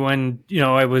to me when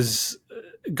I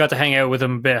got to hang out with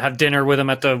him a bit, have dinner with him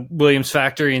at the Williams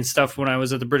factory and stuff when I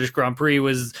was at the British Grand Prix,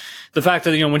 was the fact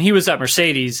that when he was at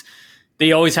Mercedes,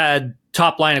 they always had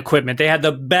top line equipment. They had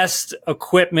the best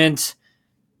equipment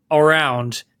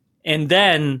around, and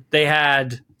then they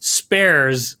had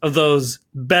spares of those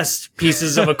best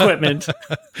pieces of equipment.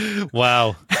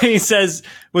 Wow. He says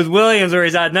with Williams, where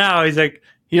he's at now, he's like,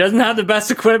 he doesn't have the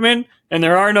best equipment and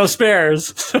there are no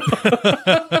spares.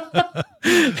 My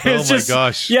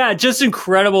gosh. Yeah, just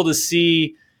incredible to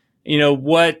see,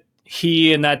 what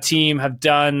he and that team have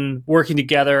done working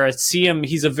together. I see him,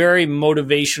 he's a very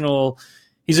motivational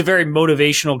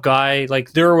guy.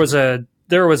 Like there was a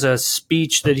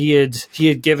speech that he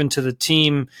had given to the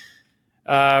team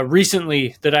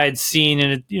recently that I had seen,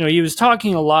 and he was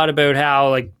talking a lot about how,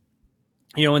 like,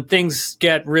 when things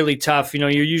get really tough, you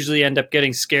usually end up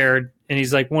getting scared, and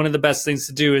he's like, one of the best things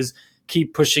to do is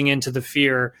keep pushing into the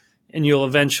fear, and you'll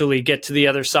eventually get to the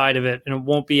other side of it, and it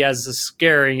won't be as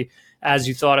scary as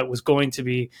you thought it was going to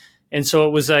be. And so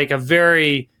it was like a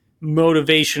very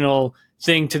motivational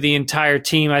thing to the entire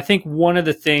team. I think one of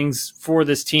the things for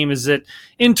this team is that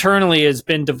internally has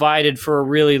been divided for a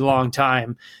really long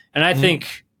time. And I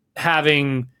think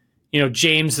having,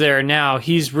 James there now,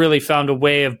 he's really found a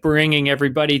way of bringing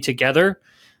everybody together.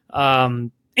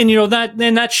 And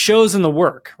that shows in the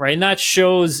work, right? And that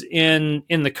shows in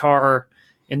the car,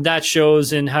 and that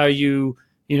shows in how you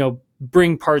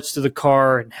bring parts to the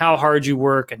car and how hard you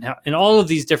work and all of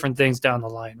these different things down the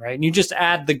line, right? And you just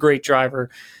add the great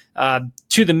driver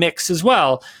to the mix as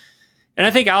well. And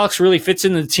I think Alex really fits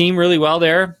into the team really well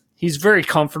there. He's very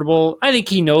comfortable. I think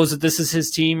he knows that this is his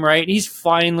team, right? He's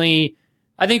finally,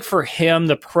 I think for him,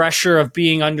 the pressure of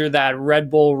being under that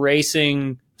Red Bull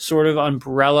Racing sort of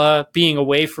umbrella, being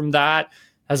away from that,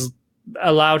 has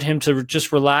allowed him to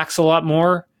just relax a lot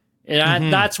more.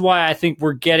 And that's why I think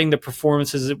we're getting the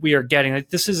performances that we are getting. Like,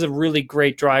 this is a really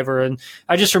great driver. And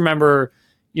I just remember,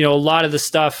 a lot of the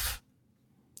stuff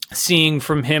seeing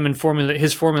from him in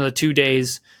his Formula 2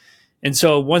 days. And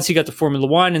so once he got to Formula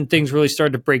 1 and things really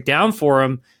started to break down for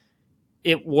him,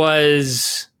 it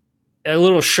was a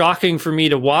little shocking for me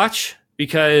to watch,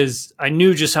 because I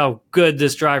knew just how good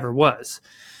this driver was.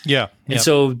 Yeah. And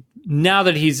so now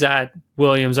that he's at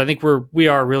Williams, I think we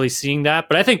are really seeing that.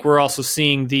 But I think we're also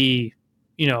seeing the,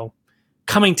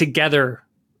 coming together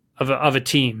of a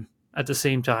team at the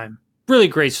same time. Really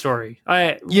great story.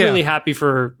 Really happy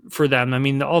for them. I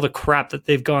mean, all the crap that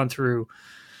they've gone through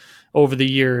over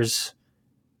the years,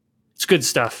 it's good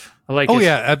stuff. I like it. Oh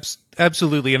yeah,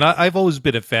 absolutely. And I've always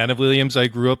been a fan of Williams. I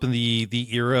grew up in the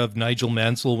era of Nigel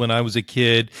Mansell when I was a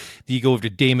kid. You go over to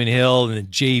Damon Hill, and then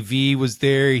JV was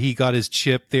there. He got his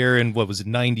chip there in, what was it,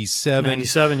 97?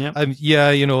 97, yeah.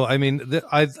 Yeah, I mean,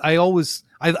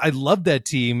 I love that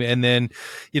team. And then,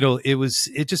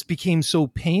 it just became so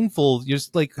painful,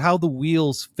 just like how the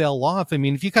wheels fell off. I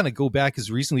mean, if you kind of go back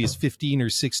as recently as 15 or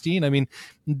 16, I mean,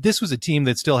 this was a team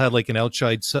that still had like an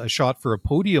outside shot for a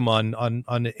podium on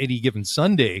any given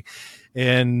Sunday.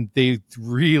 And they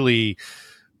really,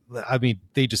 I mean,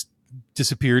 they just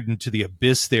disappeared into the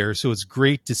abyss there. So it's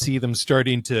great to see them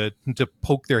starting to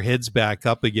poke their heads back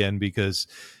up again, because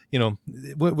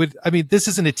this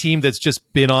isn't a team that's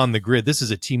just been on the grid. This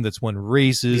is a team that's won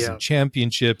races and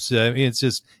championships. I mean,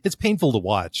 it's painful to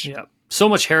watch. Yeah. So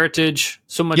much heritage,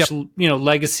 so much,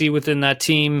 legacy within that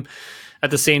team at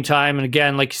the same time. And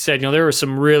again, like you said, there were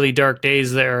some really dark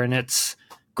days there, and it's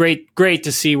great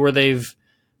to see where they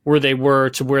were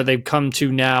to where they've come to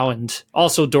now. And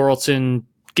also Doralton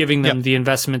giving them the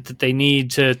investment that they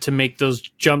need to make those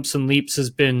jumps and leaps it's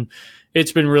been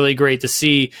really great to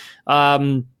see.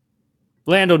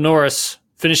 Lando Norris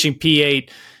finishing P8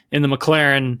 in the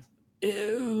McLaren.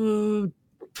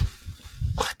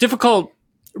 Difficult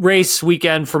race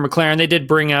weekend for McLaren. They did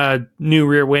bring a new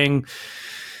rear wing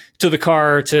to the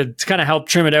car to kind of help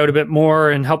trim it out a bit more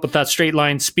and help with that straight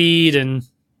line speed, and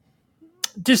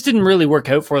just didn't really work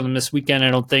out for them this weekend,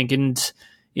 I don't think. And,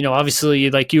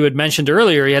 obviously, like you had mentioned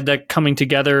earlier, he had that coming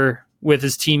together with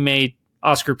his teammate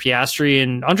Oscar Piastri,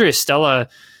 and Andrea Stella,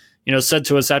 said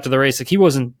to us after the race, like he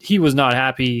was not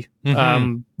happy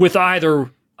with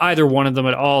either one of them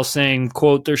at all, saying,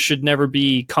 quote, "There should never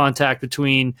be contact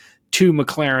between two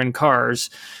McLaren cars."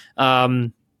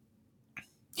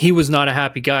 He was not a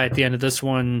happy guy at the end of this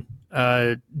one,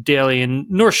 Daly, and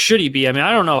nor should he be. I mean,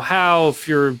 I don't know how, if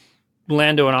you're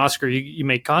Lando and Oscar, you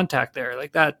make contact there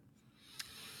like that.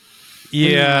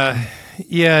 Yeah.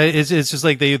 Yeah, it's just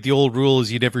like the old rule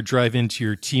is you never drive into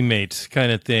your teammate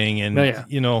kind of thing. And,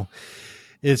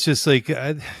 it's just like,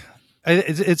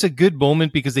 it's a good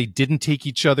moment because they didn't take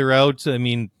each other out. I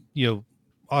mean,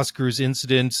 Oscar's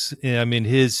incident, I mean,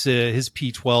 his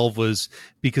P12 was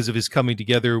because of his coming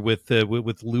together with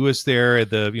Lewis there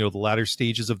at the latter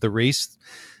stages of the race.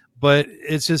 But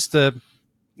it's just,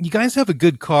 you guys have a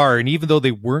good car, and even though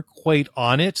they weren't quite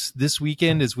on it this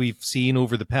weekend, as we've seen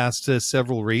over the past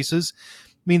several races,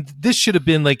 I mean, this should have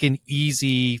been like an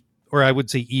easy, or I would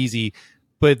say easy,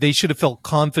 but they should have felt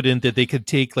confident that they could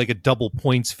take like a double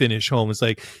points finish home. It's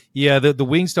like, yeah, the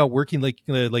wing's not working like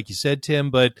you said, Tim,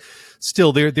 but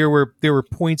still there were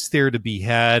points there to be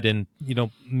had, and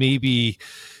maybe.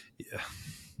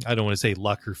 I don't want to say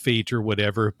luck or fate or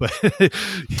whatever, but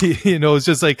it's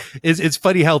just like, it's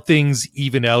funny how things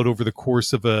even out over the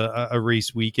course of a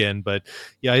race weekend. But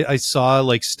yeah, I saw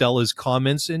like Stella's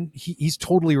comments, and he's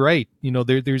totally right.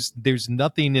 There's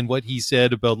nothing in what he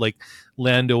said about like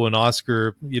Lando and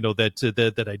Oscar,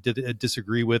 that I did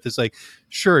disagree with. It's like,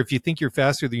 sure, if you think you're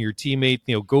faster than your teammate,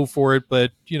 go for it,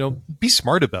 but be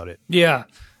smart about it. Yeah.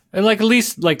 And like, at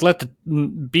least like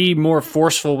be more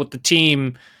forceful with the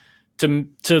team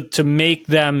to make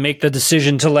them make the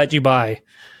decision to let you by.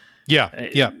 Yeah.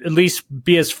 At least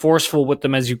be as forceful with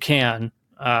them as you can.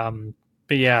 But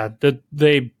yeah,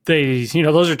 they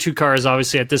those are two cars.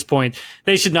 Obviously, at this point,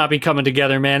 they should not be coming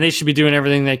together, man. They should be doing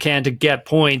everything they can to get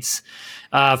points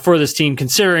for this team,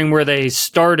 considering where they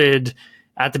started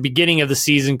at the beginning of the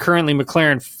season. Currently,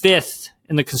 McLaren 5th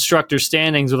in the constructor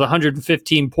standings with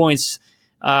 115 points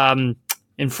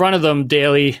in front of them.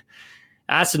 Daily,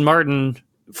 Aston Martin,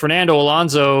 Fernando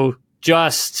Alonso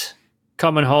just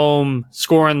coming home,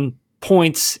 scoring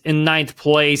points in 9th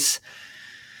place.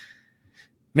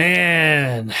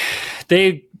 Man,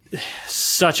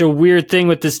 such a weird thing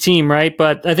with this team, right?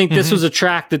 But I think this was a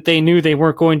track that they knew they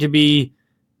weren't going to be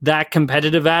that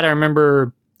competitive at. I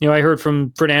remember, I heard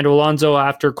from Fernando Alonso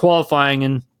after qualifying,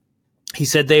 and he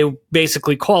said they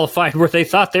basically qualified where they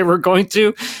thought they were going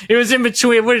to. It was in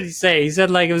between. What did he say? He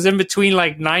said like it was in between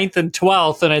like 9th and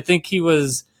 12th, and I think he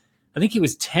was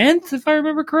 10th, if I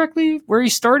remember correctly, where he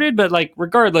started. But like,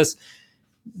 regardless,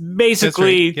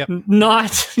 basically right. Yep.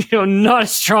 not a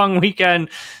strong weekend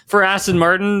for Aston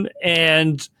Martin,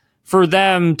 and for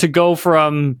them to go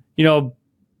from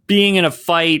being in a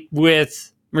fight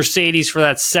with Mercedes for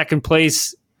that second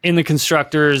place in the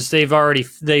constructors,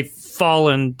 they've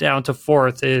fallen down to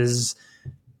 4th, is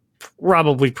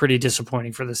probably pretty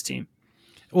disappointing for this team.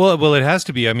 Well, it has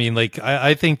to be. I mean, like,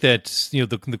 I think that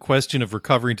the question of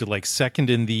recovering to like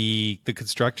second in the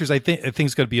constructors, I think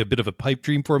it's got to be a bit of a pipe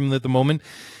dream for them at the moment,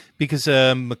 because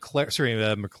McLaren,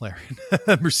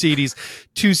 Mercedes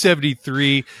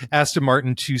 273, Aston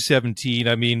Martin 217.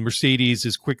 I mean, Mercedes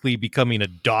is quickly becoming a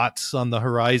dot on the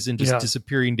horizon, just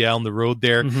disappearing down the road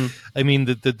there. I mean,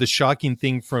 the shocking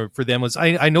thing for them was,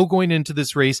 I know going into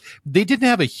this race, they didn't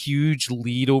have a huge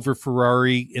lead over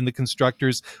Ferrari in the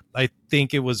constructors. I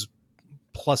think it was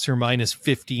plus or minus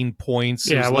 15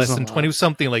 points. It was less than 20,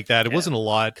 something like that. It wasn't a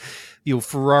lot.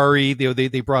 Ferrari,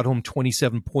 they brought home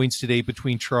 27 points today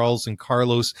between Charles and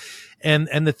Carlos.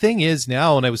 And the thing is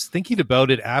now, and I was thinking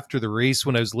about it after the race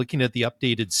when I was looking at the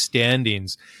updated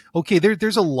standings. Okay,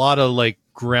 there's a lot of like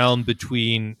ground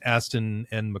between Aston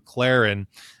and McLaren.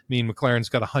 I mean, McLaren's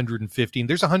got 115.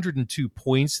 There's 102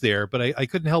 points there, but I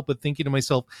couldn't help but thinking to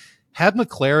myself, had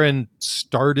McLaren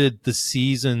started the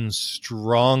season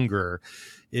stronger,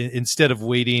 instead of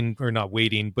waiting, or not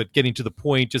waiting, but getting to the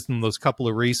point just in those couple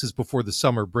of races before the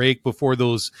summer break, before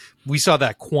those, we saw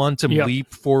that quantum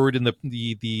leap forward in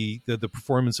the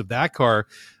performance of that car.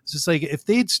 It's just like, if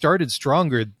they'd started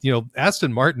stronger,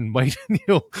 Aston Martin might,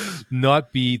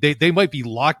 not be, they might be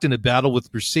locked in a battle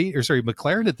with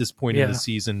McLaren at this point in the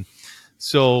season.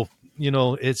 So,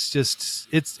 it's just,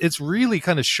 it's really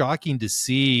kind of shocking to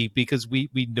see, because we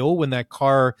know when that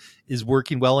car is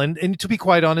working well. And to be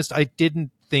quite honest, I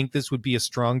didn't think this would be a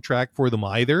strong track for them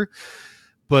either.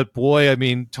 But boy, I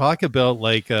mean, talk about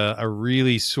like a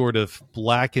really sort of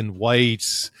black and white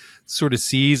sort of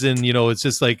season. It's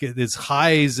just like it's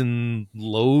highs and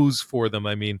lows for them.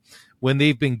 I mean, when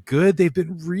they've been good, they've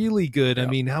been really good. I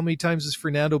mean, how many times has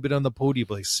Fernando been on the podium?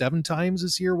 Like 7 times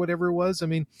this year, whatever it was. I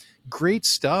mean, great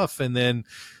stuff. And then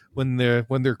when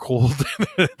they're cold,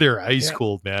 they're ice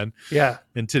cold, man. Yeah.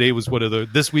 And today was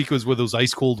this week was one of those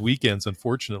ice cold weekends,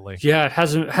 unfortunately. Yeah, it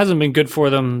hasn't been good for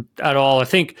them at all. I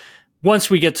think once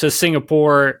we get to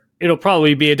Singapore, it'll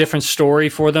probably be a different story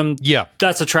for them. Yeah.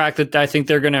 That's a track that I think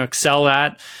they're going to excel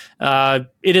at.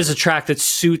 It is a track that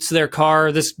suits their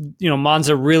car. This,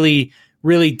 Monza really,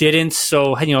 really didn't.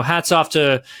 So, hats off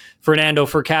to Fernando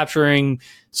for capturing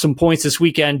some points this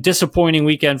weekend. Disappointing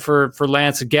weekend for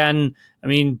Lance again. I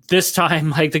mean, this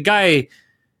time, like, the guy,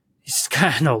 he's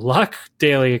got no luck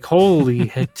daily. Like, holy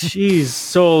jeez.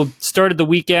 So started the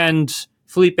weekend,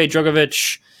 Felipe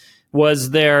Drugovich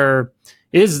is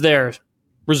their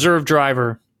reserve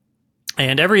driver.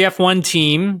 And every F1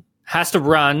 team has to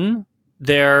run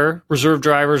their reserve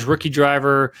drivers, rookie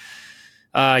driver,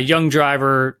 young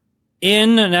driver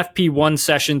in an FP1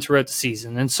 session throughout the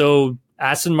season. And so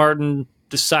Aston Martin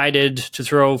decided to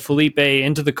throw Felipe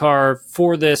into the car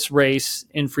for this race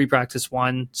in free practice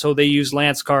 1. So they used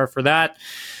Lance's car for that.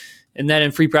 And then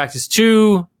in free practice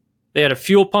 2, they had a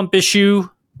fuel pump issue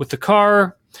with the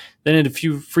car. Then in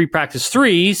free practice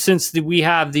 3, since we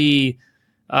have the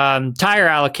tire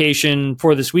allocation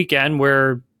for this weekend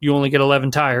where you only get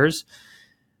 11 tires,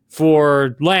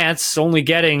 for Lance only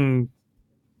getting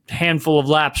a handful of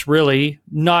laps, really,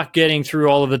 not getting through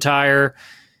all of the tire,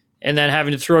 and then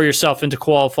having to throw yourself into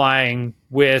qualifying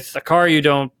with a car you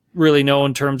don't really know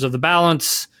in terms of the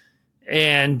balance,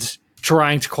 and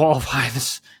trying to qualify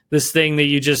this thing that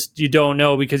you don't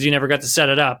know because you never got to set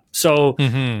it up. So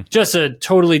just a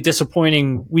totally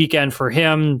disappointing weekend for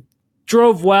him.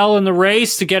 Drove well in the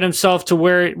race to get himself to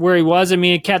where he was. I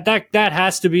mean, that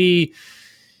has to be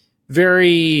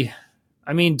very,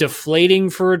 deflating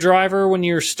for a driver when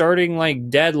you're starting like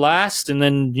dead last and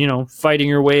then, fighting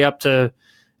your way up to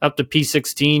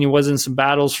P16. He was in some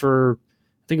battles for,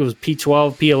 I think it was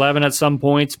P12, P11 at some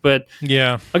points, but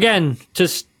yeah, again,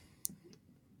 just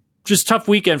tough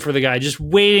weekend for the guy, just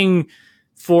waiting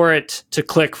for it to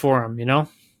click for him,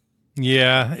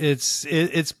 Yeah,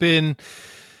 it's been,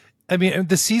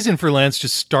 the season for Lance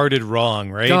just started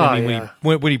wrong, right?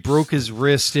 When he broke his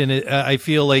wrist in it, I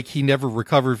feel like he never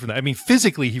recovered from that.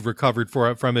 Physically he recovered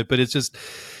from it, but it's just,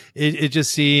 it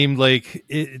just seemed like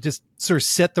it just sort of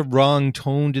set the wrong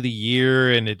tone to the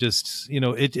year. And it just,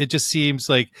 it just seems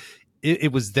like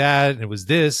it was that, and it was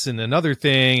this and another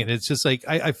thing. And it's just like,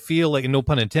 I feel like, no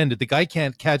pun intended, the guy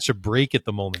can't catch a break at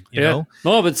the moment, you know?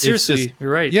 No, but seriously,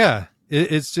 you're right. Yeah.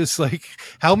 It's just like,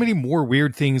 how many more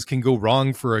weird things can go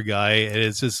wrong for a guy? And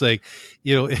it's just like,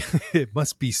 it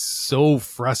must be so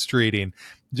frustrating,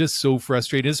 just so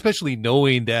frustrating, especially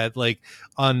knowing that, like,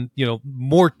 on,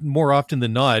 more often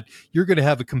than not, you're going to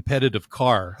have a competitive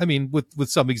car. With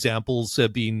some examples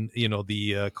being,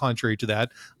 the contrary to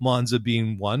that, Monza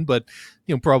being one, but,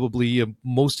 probably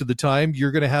most of the time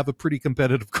you're going to have a pretty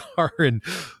competitive car, and,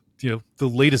 the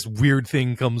latest weird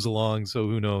thing comes along. So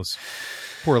who knows?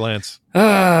 Poor Lance.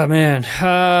 Ah, man.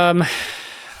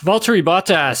 Valtteri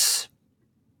Bottas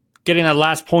getting that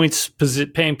last points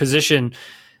paying position.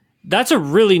 that's a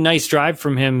really nice drive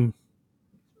from him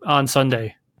on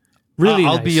Sunday. Really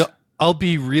nice. I'll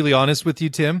be really honest with you,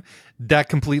 Tim. That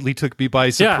completely took me by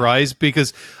surprise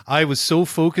because I was so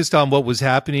focused on what was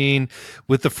happening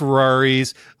with the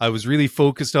Ferraris. I was really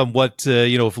focused on what,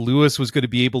 if Lewis was going to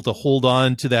be able to hold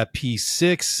on to that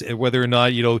P6, and whether or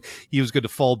not, he was going to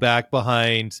fall back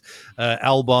behind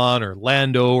Albon or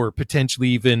Lando or potentially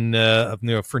even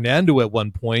Fernando at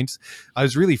one point. I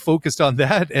was really focused on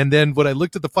that. And then when I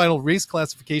looked at the final race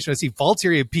classification, I see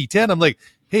Valtteri at P10. I'm like,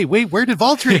 hey, wait, where did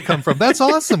Valtteri come from? That's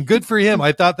awesome. Good for him.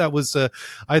 I thought that was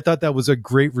a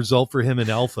great result for him in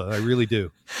Alpha. I really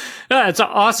do. Yeah, it's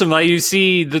awesome. Like you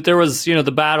see that there was, the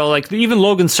battle, like even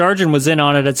Logan Sargent was in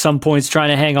on it at some points trying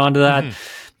to hang on to that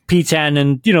P10.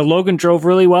 And, Logan drove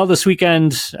really well this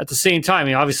weekend at the same time. I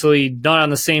mean, obviously not on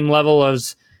the same level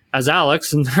as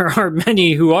Alex, and there are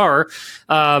many who are.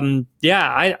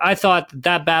 I thought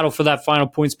that battle for that final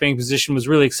points bank position was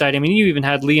really exciting. I mean, you even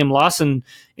had Liam Lawson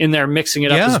in there mixing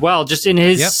it up as well, just in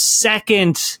his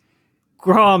second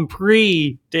Grand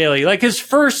Prix daily, like his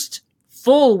first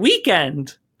full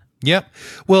weekend. Yep.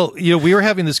 Well, we were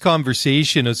having this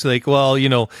conversation. It's like, well,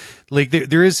 like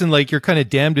there isn't like you're kind of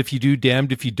damned if you do,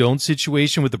 damned if you don't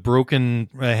situation with a broken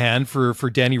hand for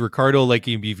Danny Ricciardo. Like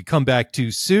if you come back too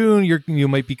soon, you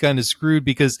might be kind of screwed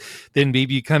because then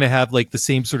maybe you kind of have like the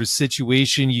same sort of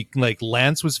situation like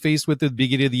Lance was faced with at the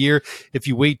beginning of the year. If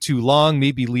you wait too long,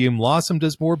 maybe Liam Lawson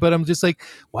does more. But I'm just like,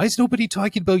 why is nobody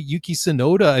talking about Yuki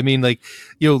Tsunoda? I mean, like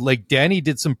like Danny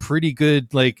did some pretty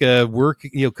good like work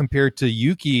compared to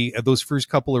Yuki at those first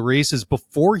couple of races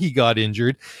before he got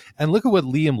injured, and look at what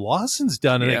Liam Lawson's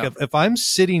done. And like, if I'm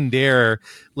sitting there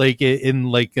like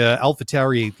in like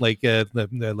AlphaTauri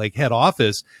like head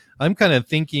office, I'm kind of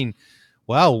thinking,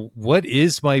 wow, what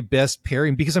is my best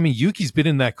pairing? Because I mean, Yuki's been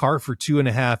in that car for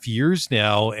 2.5 years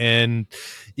now, and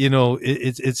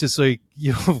it's just like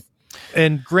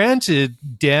and granted,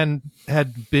 Dan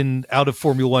had been out of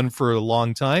Formula One for a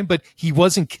long time, but he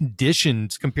wasn't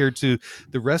conditioned compared to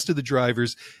the rest of the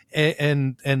drivers.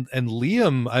 And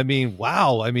Liam, I mean,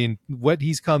 wow. I mean, what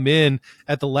he's come in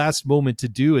at the last moment to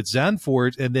do at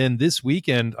Zandvoort, and then this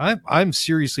weekend, I'm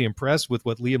seriously impressed with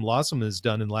what Liam Lawson has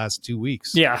done in the last 2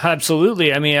 weeks. Yeah,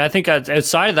 absolutely. I mean, I think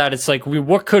outside of that, it's like,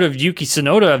 what could have Yuki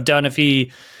Tsunoda have done if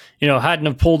he, hadn't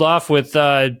have pulled off with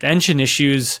engine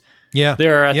issues?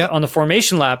 There on the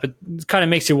formation lap, it kind of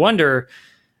makes you wonder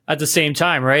at the same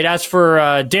time, right? As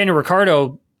for Daniel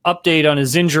Ricciardo, update on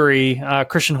his injury,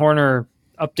 Christian Horner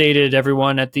updated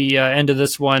everyone at the end of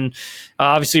this one.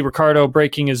 Obviously, Ricciardo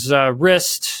breaking his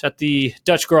wrist at the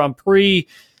Dutch Grand Prix.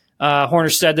 Horner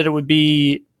said that it would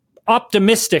be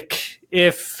optimistic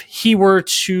if he were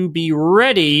to be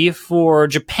ready for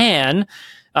Japan.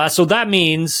 So that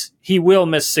means he will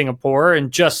miss Singapore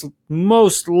and just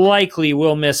most likely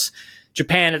will miss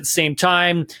Japan at the same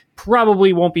time.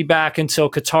 Probably won't be back until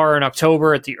Qatar in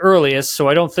October at the earliest. So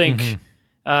I don't think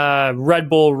Red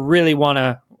Bull really want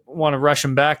to rush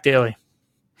him back daily.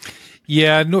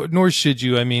 Yeah, nor should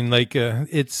you. I mean, like,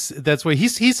 that's why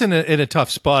he's in a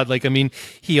tough spot. Like, I mean,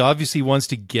 he obviously wants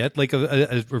to get like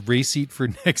a race seat for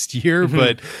next year,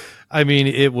 but I mean,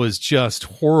 it was just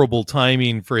horrible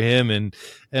timing for him. And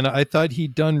I thought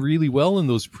he'd done really well in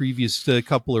those previous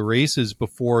couple of races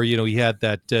before, he had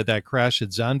that crash at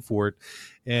Zandvoort.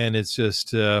 And it's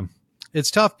just,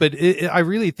 it's tough, but I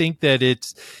really think that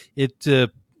it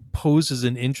poses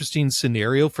an interesting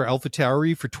scenario for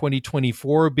AlphaTauri for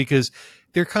 2024 because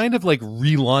they're kind of like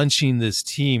relaunching this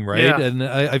team, right? Yeah. And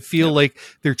I feel like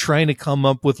they're trying to come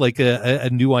up with like a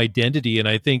new identity. And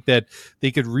I think that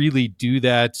they could really do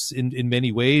that in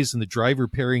many ways. And the driver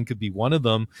pairing could be one of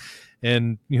them.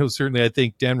 And, certainly I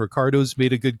think Dan Ricciardo's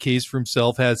made a good case for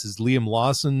himself, has his Liam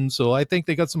Lawson. So I think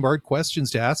they got some hard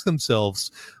questions to ask themselves,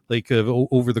 like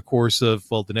over the course of,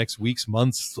 the next weeks,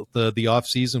 months, the off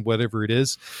season, whatever it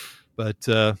is. But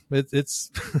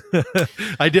it's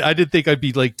I did think I'd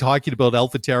be like talking about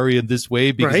AlphaTauri in this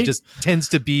way because it just tends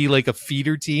to be like a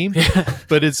feeder team.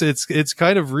 But it's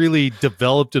kind of really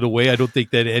developed in a way I don't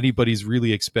think that anybody's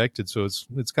really expected. So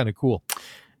it's kind of cool.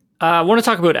 I want to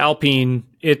talk about Alpine.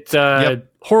 It's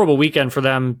horrible weekend for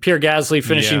them. Pierre Gasly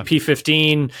finishing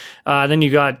P15. Then you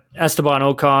got Esteban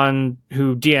Ocon,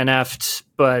 who DNF'd.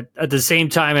 But at the same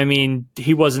time, I mean,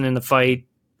 he wasn't in the fight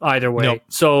either way. Nope.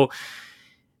 So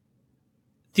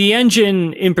the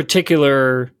engine in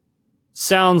particular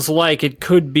sounds like it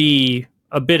could be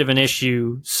a bit of an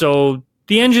issue. So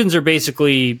the engines are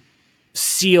basically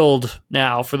sealed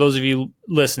now for those of you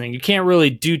listening. You can't really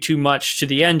do too much to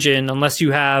the engine unless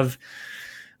you have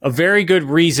a very good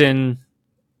reason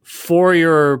for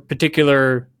your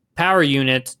particular power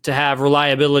unit to have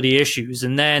reliability issues,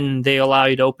 and then they allow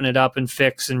you to open it up and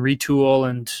fix and retool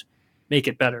and make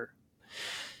it better.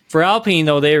 For Alpine,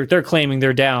 though, they're claiming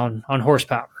they're down on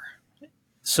horsepower.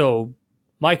 So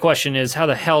my question is, how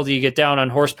the hell do you get down on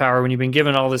horsepower when you've been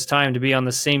given all this time to be on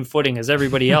the same footing as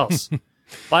everybody else?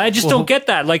 I just don't get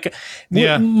that. Like,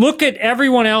 look at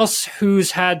everyone else who's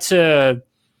had to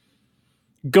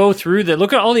go through that.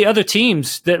 Look at all the other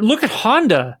teams. Look at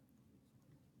Honda.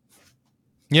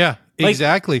 Yeah,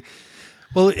 exactly.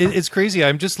 Well, it's crazy.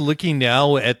 I'm just looking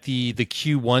now at the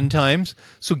Q1 times.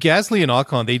 So Gasly and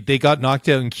Ocon, they got knocked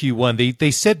out in Q1.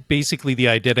 They set basically the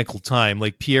identical time.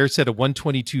 Like Pierre set a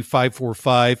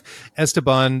 1:22.545.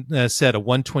 Esteban set a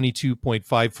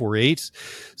 1:22.548.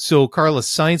 So Carlos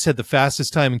Sainz had the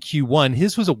fastest time in Q1.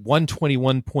 His was a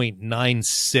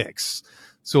 1:21.96.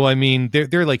 So I mean,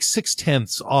 they're like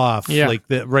 0.6 off, like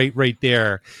that right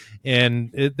there,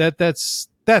 and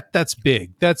that's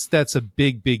big. That's a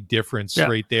big difference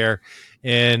right there.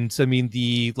 And I mean,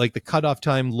 the cutoff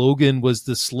time, Logan was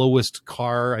the slowest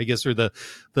car, I guess, or the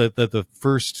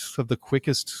first of the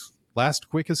last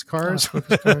quickest cars.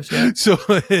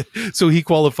 So he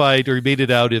qualified, or he made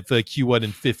it out of Q1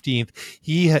 in 15th.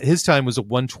 His time was a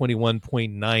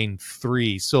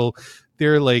 1:21.93. So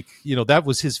they're like, that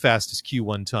was his fastest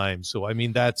Q1 time. So I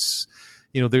mean, that's,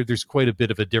 there's quite a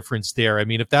bit of a difference there. I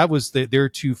mean, if that was their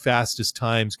two fastest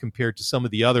times compared to some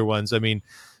of the other ones, I mean,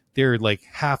 they're like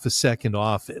half a second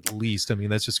off at least. I mean,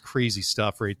 that's just crazy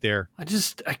stuff right there. I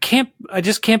just can't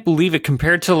believe it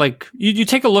compared to, like, you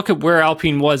take a look at where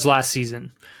Alpine was last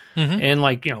season, and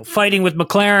like, fighting with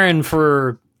McLaren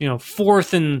for,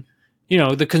 fourth and,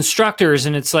 the constructors.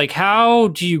 And it's like, how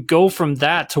do you go from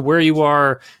that to where you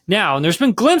are now? And there's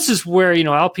been glimpses where,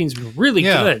 Alpine's been really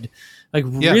good.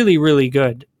 Really, really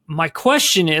good. My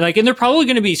question is, and they're probably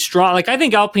going to be strong. Like, I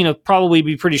think Alpine will probably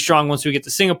be pretty strong once we get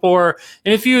to Singapore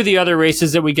and a few of the other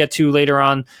races that we get to later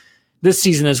on this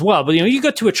season as well. But, you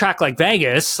go to a track like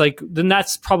Vegas, then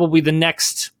that's probably the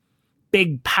next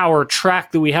big power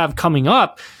track that we have coming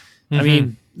up. I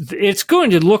mean, it's going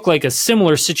to look like a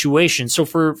similar situation. So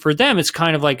for them, it's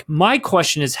kind of like, my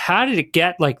question is, how did it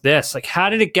get like this? Like, how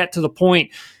did it get to the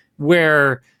point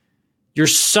where you're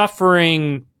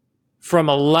suffering from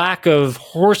a lack of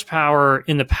horsepower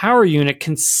in the power unit,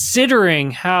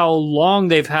 considering how long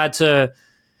they've had to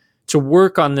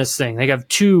work on this thing? They have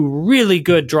two really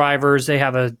good drivers. They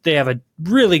have a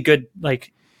really good,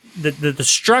 like, the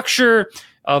structure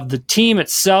of the team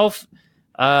itself,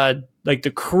 like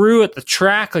the crew at the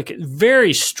track, like,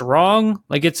 very strong.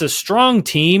 Like, it's a strong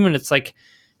team, and it's like,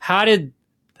 how did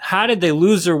they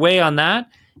lose their way on that?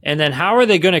 And then how are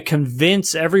they going to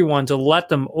convince everyone to let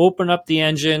them open up the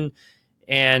engine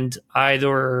and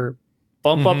either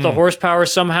bump up the horsepower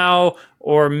somehow,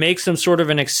 or make some sort of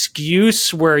an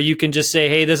excuse where you can just say,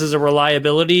 hey, this is a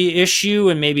reliability issue,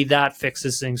 and maybe that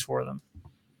fixes things for them?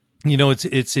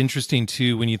 It's interesting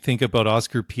too when you think about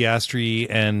Oscar Piastri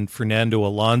and Fernando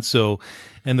Alonso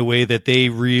and the way that they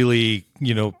really,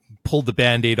 pulled the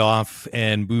Band-Aid off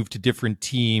and moved to different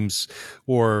teams,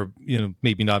 or,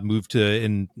 maybe not moved to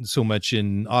in so much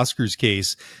in Oscar's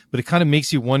case, but it kind of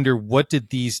makes you wonder, what did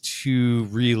these two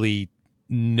really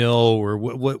know, or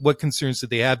what concerns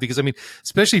did they have? Because I mean,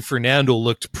 especially Fernando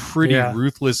looked pretty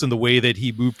ruthless in the way that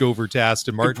he moved over to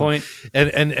Aston Martin. Good point.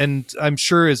 And I'm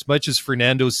sure, as much as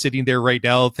Fernando's sitting there right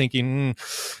now thinking,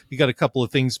 you got a couple of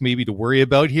things maybe to worry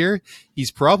about here, he's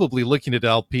probably looking at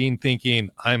Alpine thinking,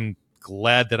 I'm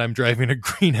glad that I'm driving a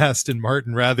green Aston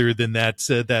Martin rather than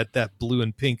that blue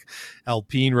and pink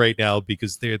Alpine right now,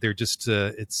 because they're just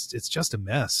it's just a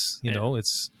mess.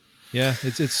 It's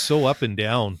so up and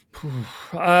down.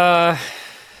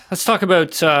 Let's talk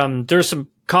about, there's some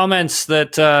comments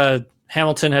that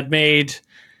Hamilton had made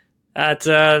at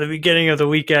the beginning of the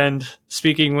weekend,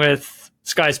 speaking with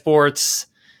Sky Sports.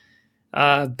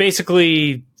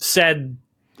 Basically said,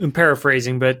 I'm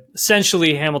paraphrasing, but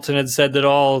essentially Hamilton had said that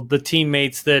all the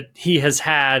teammates that he has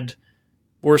had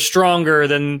were stronger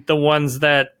than the ones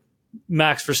that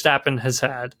Max Verstappen has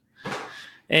had.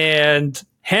 And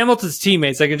Hamilton's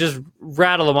teammates, I can just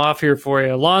rattle them off here for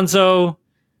you: Alonso,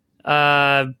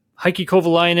 Heikki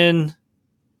Kovalainen,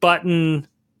 Button,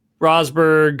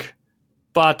 Rosberg,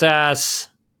 Bottas,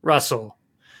 Russell.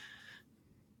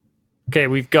 Okay,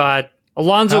 we've got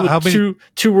Alonso with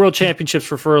two world championships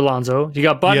for Alonso. You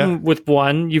got Button with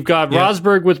one. You've got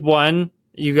Rosberg with one.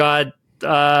 You got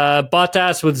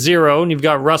Bottas with 0, and you've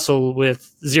got Russell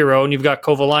with 0, and you've got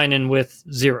Kovalainen with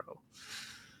 0.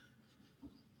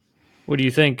 What do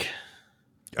you think?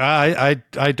 I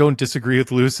don't disagree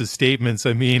with Lewis's statements.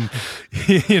 I mean,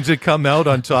 to come out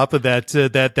on top of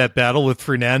that battle with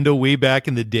Fernando way back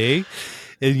in the day,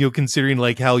 and considering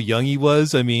like how young he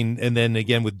was, I mean, and then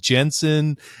again with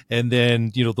Jensen, and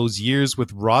then those years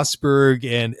with Rosberg,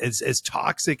 and as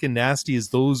toxic and nasty as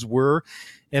those were.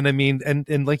 And I mean,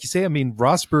 and like you say, I mean,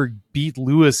 Rosberg beat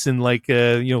Lewis in like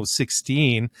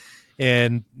 16,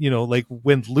 and like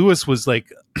when Lewis was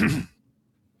like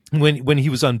when he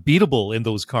was unbeatable in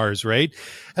those cars, right?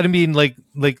 And I mean, like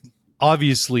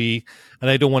obviously, and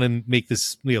I don't want to make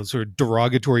this sort of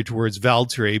derogatory towards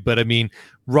Valtteri, but I mean,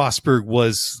 Rosberg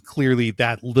was clearly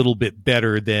that little bit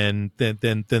better than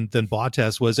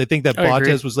Bottas was. I think that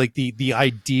Bottas was like the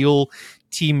ideal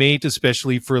teammate,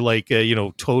 especially for like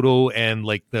Toto and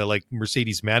like the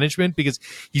Mercedes management, because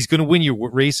he's going to win your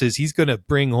races, he's going to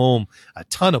bring home a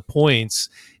ton of points,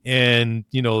 and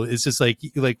it's just like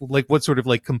what sort of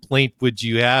like complaint would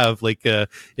you have like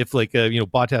if like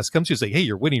Bottas comes to you, it's like, hey,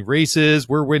 you're winning races,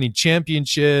 we're winning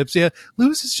championships, yeah,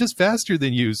 Lewis is just faster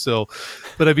than you. So,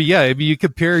 but I mean, you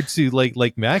compared to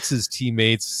like Max's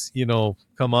teammates,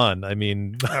 come on. I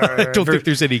mean, I don't think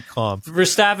there's any comp.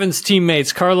 Verstappen's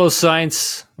teammates, Carlos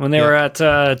Sainz, when they were at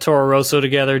Toro Rosso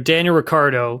together, Daniel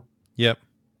Ricciardo. Yep.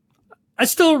 I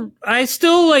still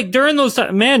like during those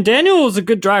times, man, Daniel was a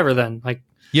good driver then. Like,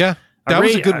 yeah, that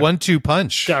was a good 1-2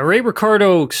 punch. Ray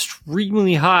Ricardo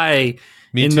extremely high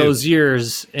in those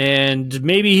years, and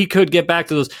maybe he could get back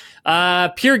to those.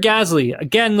 Pierre Gasly,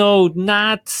 again, though,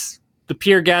 not the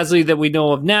Pierre Gasly that we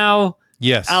know of now.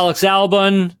 Yes. Alex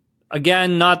Albon,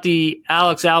 again, not the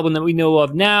Alex Albon that we know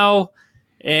of now.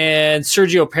 And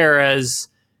Sergio Perez.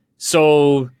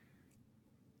 So,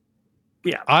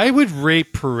 yeah. I would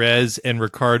rate Perez and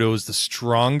Ricardo as the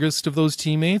strongest of those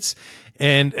teammates.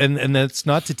 And that's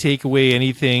not to take away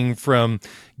anything from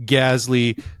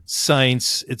Gasly,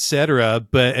 Sainz, etc.,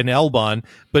 and Albon,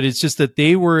 but it's just that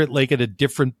they were like at a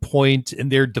different point in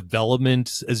their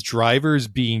development as drivers,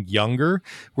 being younger,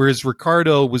 whereas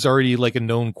Ricardo was already like a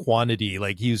known quantity.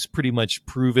 Like he was pretty much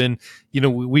proven.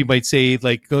 We might say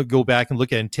like go back and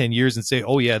look at it in 10 years and say,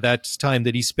 oh yeah, that time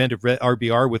that he spent at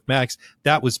RBR with Max,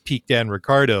 that was peak Dan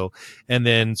Ricardo. And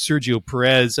then Sergio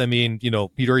Perez, I mean,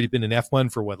 he'd already been in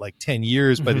F1 for like 10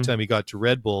 years by the time he got to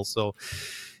Red Bull. So,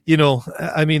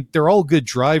 I mean, they're all good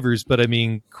drivers, but I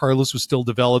mean, Carlos was still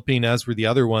developing, as were the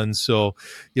other ones. So,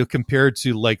 compared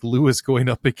to like Lewis going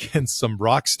up against some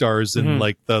rock stars in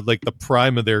like the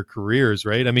prime of their careers,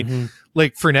 right? I mean,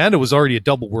 like Fernando was already a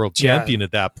double world champion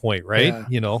at that point, right?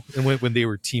 Yeah. And when they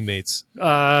were teammates.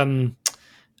 I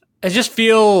just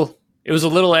feel it was a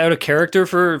little out of character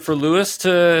for Lewis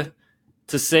to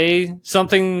say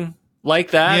something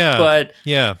like that, but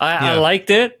I liked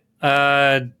it.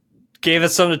 Gave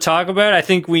us something to talk about. I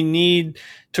think we need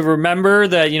to remember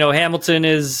that, Hamilton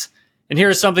is, and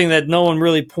here's something that no one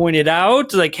really pointed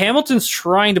out, like Hamilton's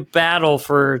trying to battle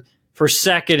for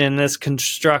second in this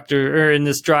constructor or in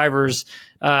this driver's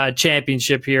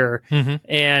championship here.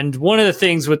 And one of the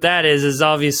things with that is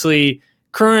obviously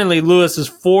currently Lewis is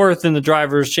fourth in the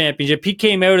driver's championship. He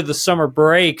came out of the summer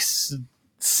breaks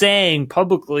saying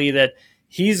publicly that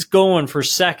he's going for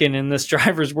second in this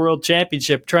driver's world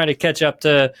championship, trying to catch up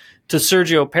to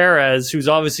Sergio Perez, who's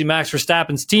obviously Max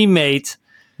Verstappen's teammate.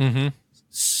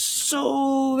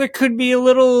 So there could be a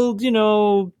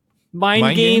little,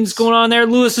 mind games going on there.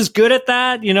 Lewis is good at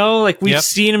that, like we've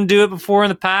seen him do it before in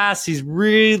the past. He's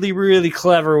really, really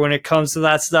clever when it comes to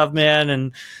that stuff, man.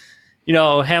 And,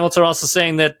 Hamilton also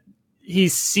saying that he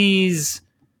sees,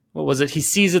 He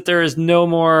sees that there is no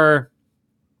more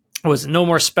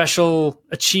special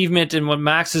achievement in what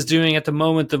Max is doing at the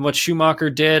moment than what Schumacher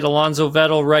did, Alonso,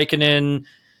 Vettel, Raikkonen.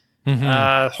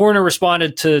 Horner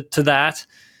responded to that,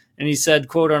 and he said,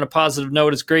 quote, on a positive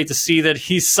note, it's great to see that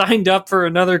he's signed up for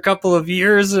another couple of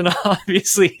years, and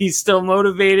obviously he's still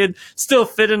motivated, still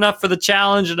fit enough for the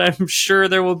challenge, and I'm sure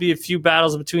there will be a few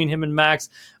battles between him and Max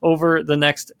over the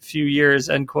next few years,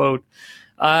 end quote.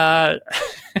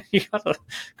 You got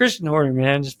Christian Horner,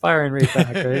 man, just firing right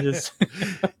back, right? Just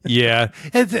yeah,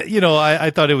 and I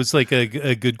thought it was like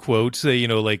a good quote, from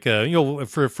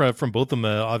both of them,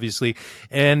 obviously.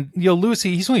 And Lewis,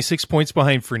 he's only 6 points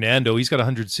behind Fernando. He's got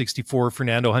 164,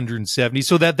 Fernando 170,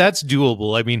 so that's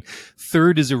doable. I mean,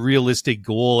 third is a realistic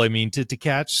goal. I mean, to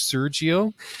catch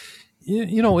Sergio,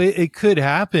 it could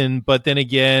happen, but then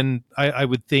again, I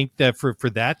would think that for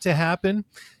that to happen,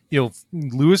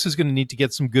 Lewis is going to need to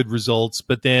get some good results,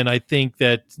 but then I think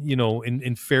that,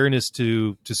 in fairness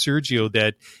to Sergio,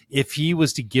 that if he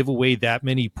was to give away that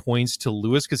many points to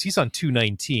Lewis, because he's on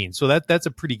 219, so that's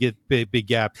a pretty big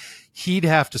gap, he'd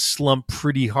have to slump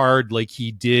pretty hard like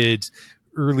he did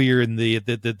earlier in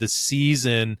the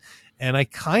season, and I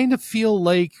kind of feel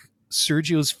like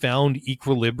Sergio's found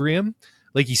equilibrium.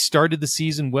 Like, he started the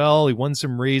season well, he won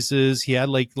some races, he had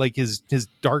like his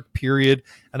dark period,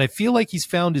 and I feel like he's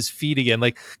found his feet again.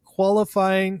 Like,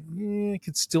 qualifying,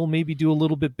 could still maybe do a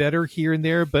little bit better here and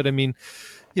there, but I mean,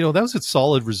 that was a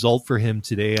solid result for him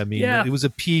today. I mean, It was a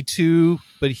P2,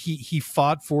 but he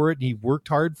fought for it and he worked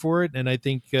hard for it, and I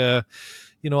think I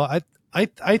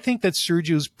think that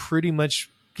Sergio's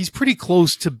he's pretty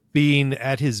close to being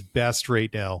at his best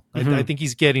right now. Mm-hmm. I think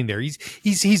he's getting there.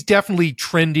 He's definitely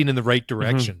trending in the right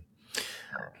direction.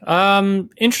 Mm-hmm.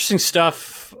 Interesting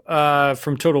stuff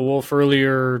from Total Wolf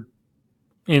earlier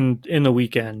in the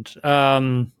weekend.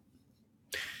 It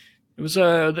was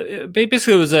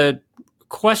a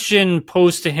question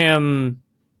posed to him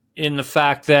in the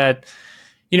fact that,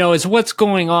 is what's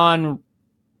going on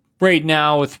right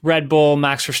now with Red Bull,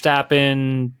 Max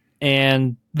Verstappen,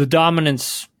 and the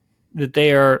dominance that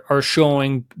they are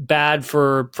showing bad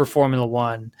for Formula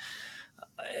One.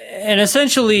 And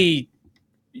essentially,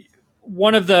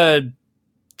 one of the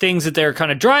things that they're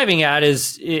kind of driving at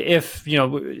is if,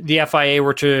 the FIA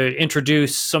were to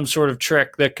introduce some sort of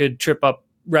trick that could trip up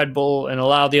Red Bull and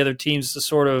allow the other teams to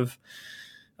sort of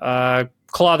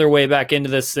claw their way back into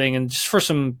this thing. And just for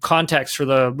some context for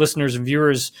the listeners and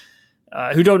viewers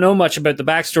who don't know much about the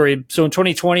backstory. So in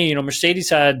 2020, Mercedes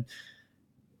had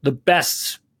the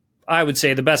best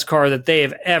car that they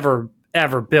have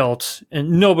ever built,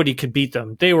 and nobody could beat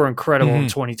them. They were incredible in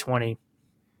 2020.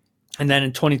 And then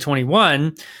in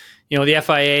 2021, the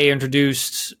FIA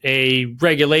introduced a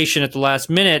regulation at the last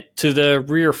minute to the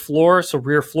rear floor, so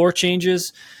rear floor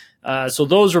changes. So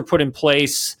those were put in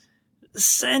place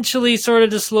essentially sort of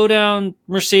to slow down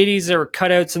Mercedes. There were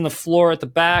cutouts in the floor at the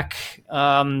back.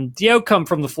 The outcome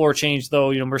from the floor change,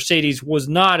 though, Mercedes was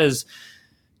not as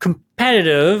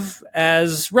competitive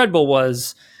as Red Bull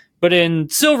was. But in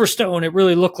Silverstone, it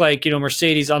really looked like,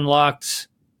 Mercedes unlocked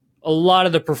a lot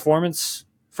of the performance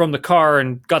from the car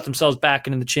and got themselves back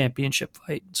into the championship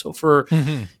fight. So for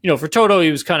Toto,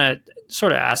 he was kind of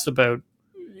sort of asked about,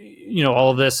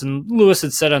 all of this. And Lewis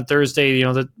had said on Thursday,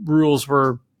 the rules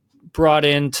were brought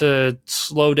in to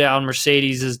slow down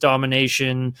Mercedes'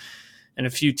 domination. And a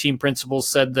few team principals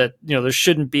said that, there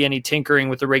shouldn't be any tinkering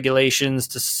with the regulations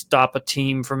to stop a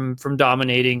team from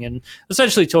dominating. And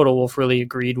essentially Toto Wolff really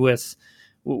agreed with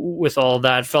all of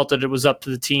that, felt that it was up to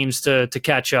the teams to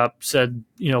catch up, said,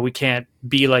 we can't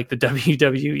be like the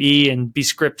WWE and be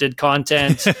scripted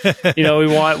content.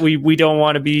 we don't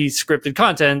want to be scripted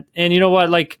content. And you know what?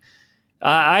 Like,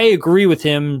 I agree with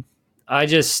him. I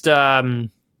just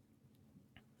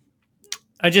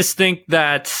think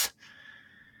that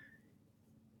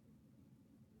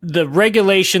the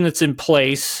regulation that's in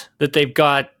place that they've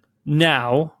got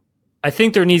now, I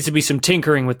think there needs to be some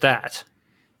tinkering with that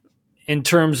in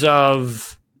terms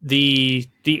of the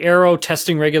aero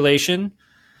testing regulation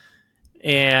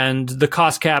and the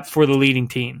cost cap for the leading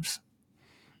teams.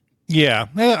 Yeah,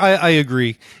 I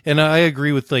agree. And I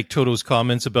agree with like Toto's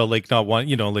comments about like not want,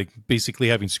 basically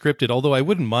having scripted, although I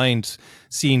wouldn't mind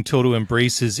seeing Toto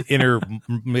embrace his inner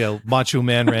macho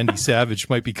man Randy Savage.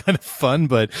 Might be kind of fun,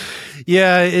 but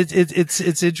yeah,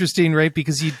 it's interesting, right?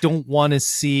 Because you don't want to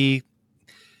see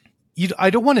I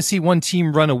don't want to see one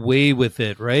team run away with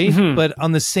it, right? Mm-hmm. But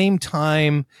on the same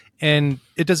time, and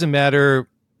it doesn't matter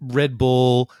Red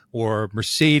Bull or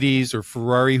Mercedes or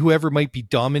Ferrari, whoever might be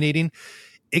dominating,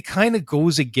 it kind of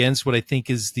goes against what I think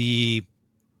is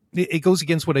it goes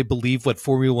against what I believe what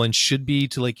Formula One should be,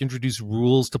 to like introduce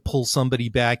rules to pull somebody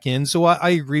back in. So I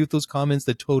agree with those comments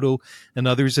that Toto and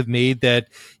others have made that,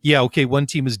 yeah, okay, one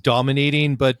team is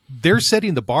dominating, but they're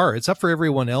setting the bar. It's up for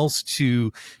everyone else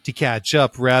to catch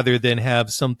up rather than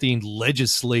have something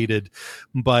legislated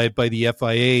by the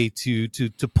FIA to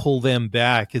pull them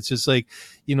back. It's just like,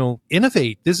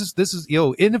 innovate. This is,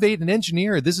 innovate and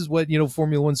engineer. This is what,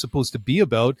 Formula One's supposed to be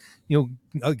about.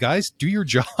 Guys, do your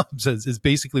jobs is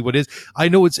basically what it is. I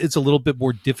know it's a little bit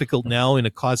more difficult now in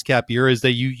a cost cap era, is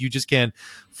that you just can't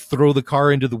throw the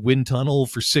car into the wind tunnel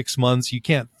for 6 months. You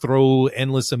can't throw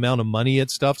endless amount of money at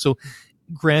stuff. So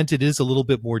granted, it is a little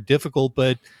bit more difficult,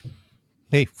 but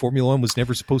hey, Formula One was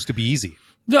never supposed to be easy.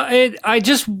 No, if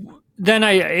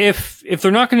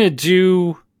they're not going to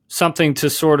do something to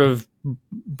sort of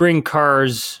bring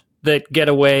cars that get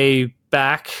away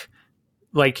back,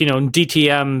 like, in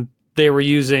DTM, they were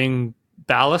using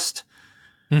ballast.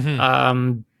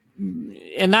 Mm-hmm.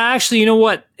 And that actually,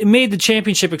 it made the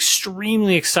championship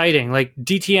extremely exciting. Like,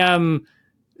 DTM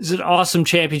is an awesome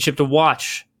championship to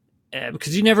watch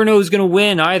because you never know who's going to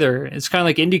win either. It's kind of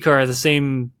like IndyCar with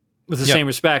the same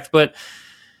respect. But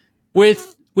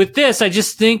with with this, I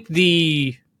just think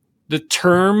the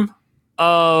term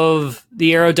of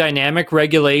the aerodynamic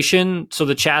regulation, so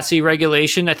the chassis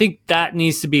regulation, I think that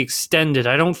needs to be extended.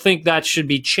 I don't think that should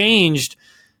be changed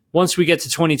once we get to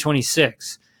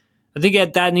 2026. I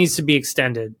think that needs to be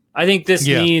extended. I think I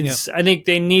think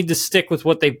they need to stick with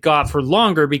what they've got for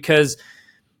longer because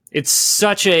it's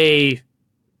such a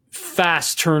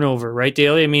fast turnover, right,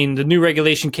 Daly? I mean, the new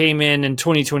regulation came in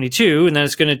 2022, and then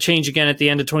it's going to change again at the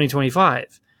end of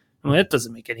 2025. Well, that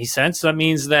doesn't make any sense. That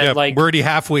means that we're already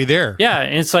halfway there. Yeah,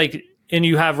 and it's like, and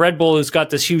you have Red Bull who's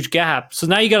got this huge gap. So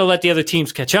now you got to let the other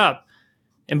teams catch up.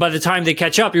 And by the time they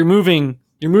catch up, you're moving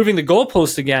the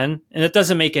goalpost again, and it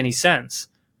doesn't make any sense.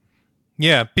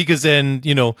 Yeah, because then,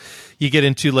 you get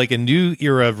into like a new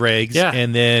era of regs,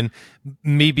 and then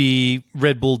maybe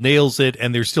Red Bull nails it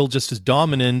and they're still just as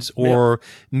dominant, or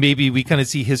maybe we kind of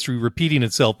see history repeating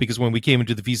itself because when we came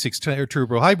into the V6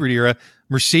 turbo hybrid era,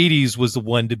 Mercedes was the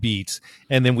one to beat.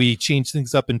 And then we changed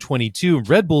things up in 22 and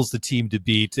Red Bull's the team to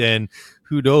beat. And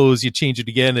who knows, you change it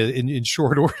again in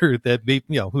short order that maybe,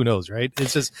 who knows, right?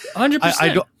 It's just 100%.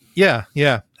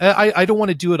 I don't want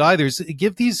to do it either. So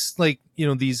give these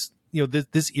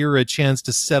this era a chance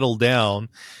to settle down.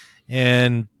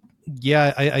 And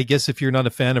I guess if you're not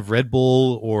a fan of Red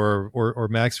Bull or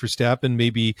Max Verstappen,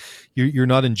 maybe you're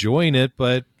not enjoying it,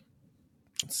 but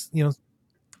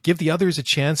give the others a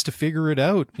chance to figure it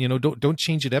out. Don't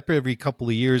change it up every couple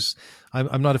of years.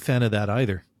 I'm not a fan of that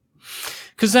either.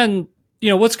 Because then,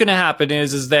 what's going to happen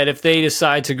is that if they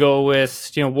decide to go with,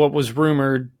 what was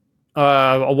rumored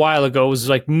a while ago was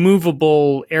like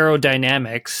movable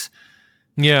aerodynamics.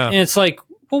 Yeah. And it's like,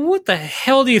 well, what the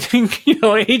hell do you think,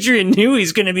 Adrian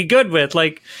Newey's going to be good with?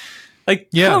 Like,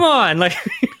 come on. Like,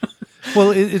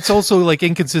 well, it's also like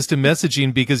inconsistent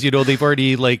messaging because, they've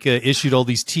already issued all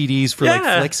these TDs for like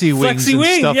flexi wings and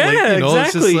stuff.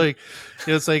 Exactly.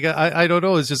 It's like, I don't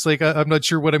know. It's just like, I'm not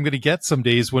sure what I'm going to get some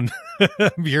days when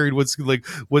I'm hearing what's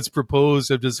proposed.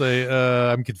 I'm just like,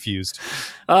 I'm confused.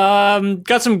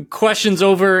 Got some questions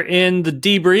over in the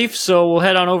debrief. So we'll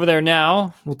head on over there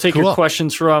now. We'll take your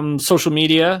questions from social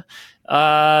media,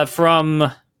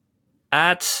 from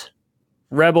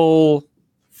 @Rebel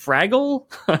Fraggle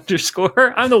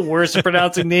 _ I'm the worst at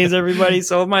pronouncing names, everybody.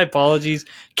 So my apologies.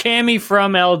 Cammy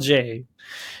from LJ.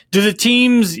 Do the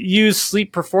teams use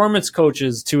sleep performance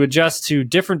coaches to adjust to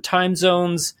different time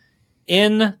zones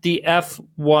in the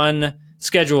F1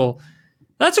 schedule?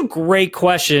 That's a great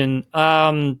question.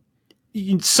 Some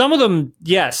of them,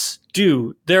 yes,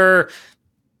 do.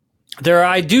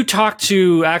 I do talk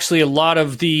to actually a lot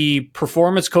of the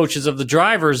performance coaches of the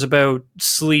drivers about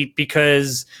sleep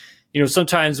because,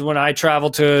 sometimes when I travel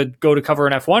to go to cover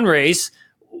an F1 race,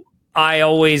 I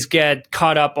always get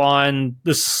caught up on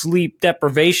the sleep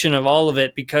deprivation of all of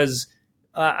it because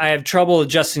I have trouble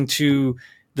adjusting to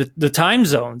the time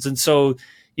zones. And so,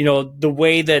 the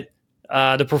way that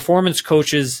the performance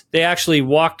coaches, they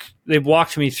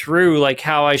walked me through like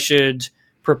how I should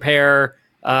prepare.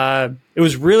 It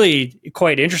was really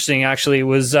quite interesting, actually. It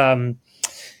was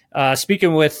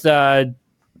speaking with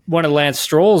one of Lance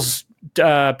Stroll's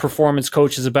performance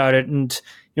coaches about it. And,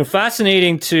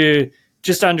 fascinating to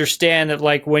just understand that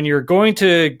like when you're going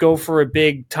to go for a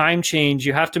big time change,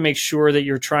 you have to make sure that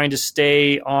you're trying to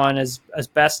stay on as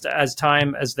best as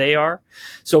time as they are.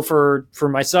 So for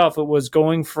myself, it was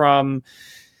going from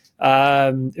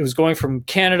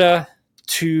Canada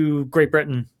to Great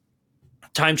Britain,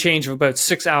 time change of about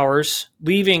 6 hours,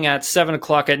 leaving at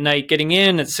 7:00 at night, getting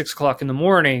in at 6:00 in the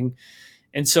morning.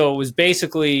 And so it was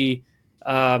basically,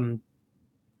 don't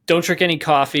drink any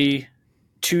coffee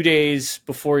 2 days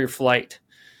before your flight.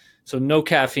 So no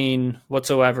caffeine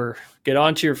whatsoever. Get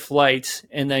onto your flight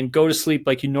and then go to sleep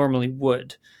like you normally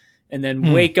would. And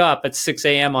then wake up at 6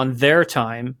 a.m. on their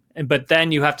time. But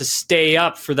then you have to stay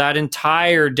up for that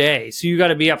entire day. So you got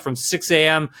to be up from 6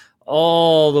 a.m.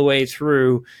 all the way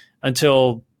through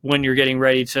until when you're getting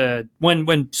ready to,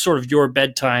 when sort of your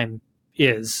bedtime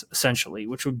is essentially,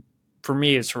 which would, for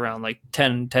me, is around like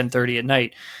 10:30 at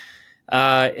night.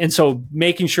 And so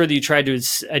making sure that you try to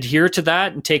adhere to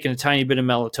that and taking a tiny bit of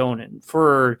melatonin.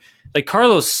 For like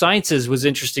Carlos Sainz's was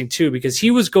interesting too, because he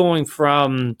was going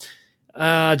from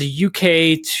the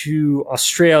UK to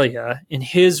Australia, and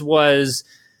his was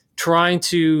trying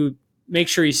to make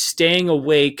sure he's staying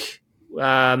awake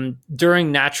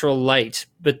during natural light,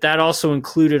 but that also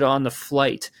included on the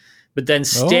flight, but then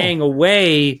staying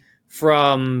away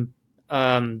from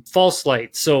false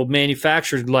light, so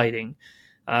manufactured lighting,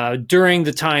 during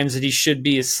the times that he should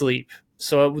be asleep.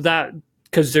 So that,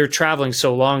 because they're traveling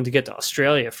so long to get to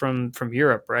Australia from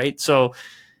Europe, right? So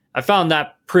I found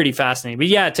that pretty fascinating. But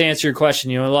yeah, to answer your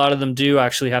question, a lot of them do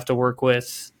actually have to work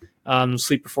with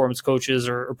sleep performance coaches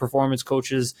or performance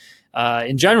coaches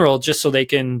in general, just so they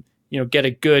can get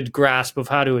a good grasp of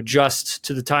how to adjust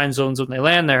to the time zones when they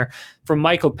land there. From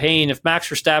Michael Payne, if Max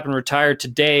Verstappen retired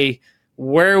today,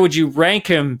 where would you rank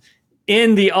him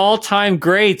in the all-time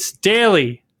greats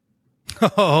daily?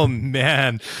 Oh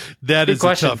man, that Good is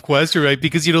question. a tough question, right?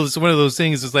 Because it's one of those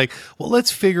things. It's like, well,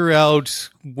 let's figure out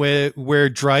where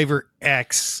driver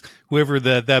X, whoever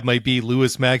that might be,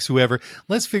 Lewis, Max, whoever.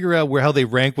 Let's figure out how they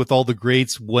rank with all the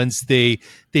greats once they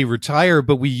retire.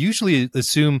 But we usually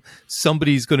assume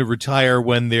somebody's going to retire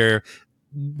when they're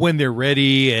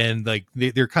ready and like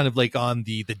they're kind of like on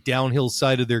the downhill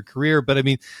side of their career. But I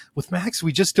mean, with Max,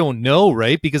 we just don't know,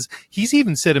 right? Because he's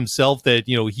even said himself that,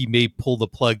 he may pull the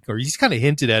plug, or he's kind of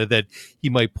hinted at it that he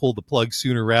might pull the plug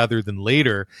sooner rather than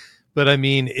later. But I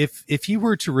mean, if he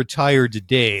were to retire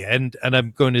today, and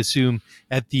I'm going to assume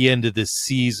at the end of this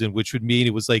season, which would mean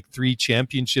it was like 3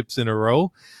 championships in a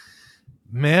row,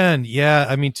 man, yeah,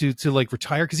 I mean, to like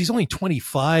retire, because he's only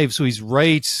 25, so he's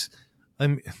right.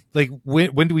 I'm like,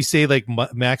 when do we say like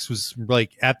Max was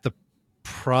like at the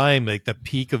prime, like the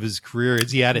peak of his career?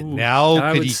 Is he at it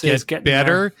now? Could he get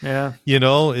better? There.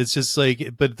 Yeah. It's just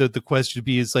like, but the question to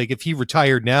be is like, if he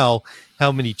retired now,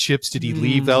 how many chips did he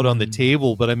leave out on the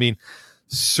table? But I mean,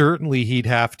 certainly he'd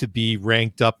have to be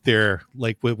ranked up there,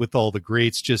 like with all the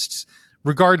greats, just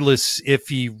regardless if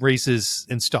he races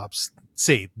and stops,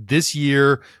 say this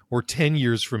year or 10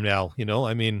 years from now,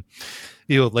 I mean,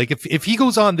 like if he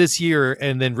goes on this year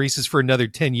and then races for another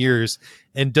 10 years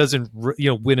and doesn't,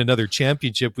 win another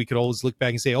championship, we could always look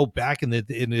back and say, oh, back in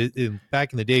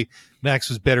the day, Max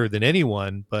was better than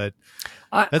anyone. But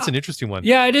that's an interesting one.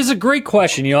 Yeah, it is a great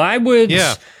question. I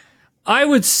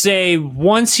would say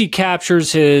once he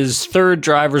captures his 3rd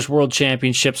Drivers' World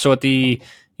Championship, so at the,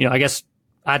 I guess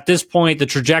at this point, the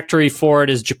trajectory for it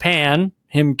is Japan,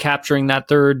 him capturing that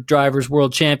 3rd Drivers'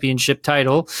 World Championship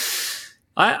title.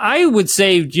 I would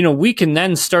say, we can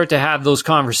then start to have those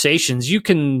conversations.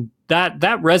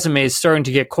 That resume is starting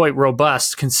to get quite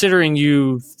robust, considering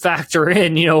you factor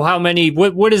in, how many,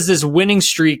 what is this winning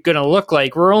streak going to look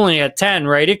like? We're only at 10,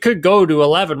 right? It could go to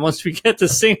 11 once we get to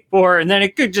Singapore, and then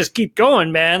it could just keep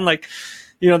going, man. Like,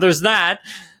 there's that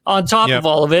on top of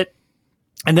all of it.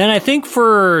 And then I think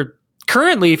for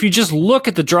currently, if you just look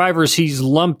at the drivers he's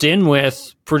lumped in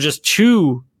with for just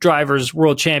 2 Drivers'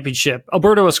 World Championship,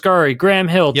 Alberto Ascari, Graham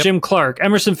Hill, Jim Clark,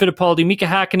 Emerson Fittipaldi, Mika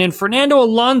Hakkinen, Fernando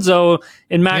Alonso,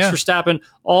 and Max Verstappen,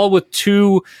 all with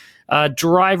 2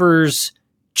 Drivers'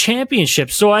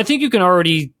 Championships. So I think you can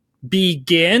already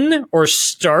begin or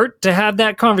start to have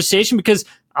that conversation, because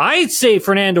I'd say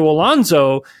Fernando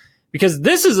Alonso, because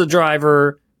this is a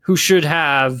driver who should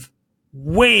have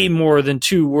way more than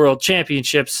 2 World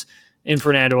Championships in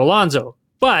Fernando Alonso.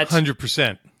 But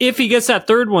 100%. If he gets that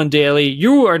 3rd one, Daly,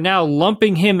 you are now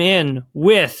lumping him in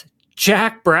with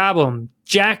Jack Brabham,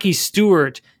 Jackie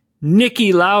Stewart,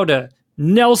 Niki Lauda,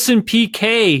 Nelson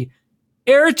Piquet,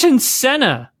 Ayrton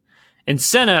Senna. And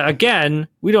Senna, again,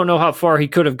 we don't know how far he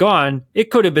could have gone. It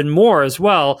could have been more as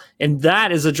well. And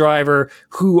that is a driver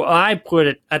who I put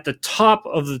it at the top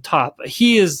of the top.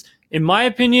 He is, in my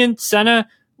opinion, Senna,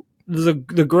 the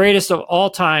greatest of all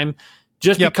time,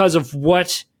 just because of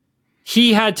what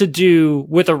he had to do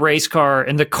with a race car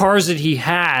and the cars that he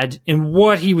had and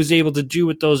what he was able to do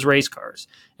with those race cars.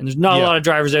 And there's not a lot of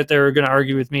drivers out there who are going to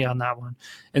argue with me on that one.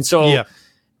 And so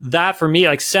that for me,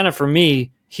 like Senna for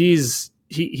me, he's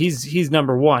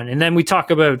number 1. And then we talk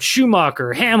about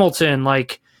Schumacher, Hamilton,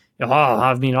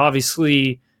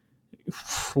 obviously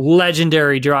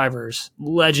legendary drivers,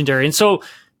 legendary. And so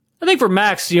I think for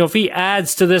Max, if he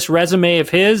adds to this resume of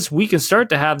his, we can start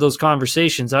to have those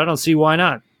conversations. I don't see why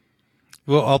not.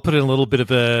 Well, I'll put in a little bit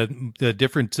of a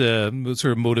different sort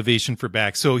of motivation for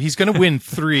Max. So he's going to win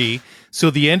 3. So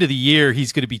the end of the year,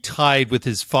 he's going to be tied with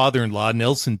his father-in-law,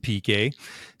 Nelson Piquet,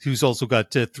 who's also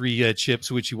got 3 chips,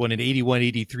 which he won in 81,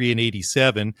 83, and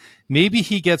 87. Maybe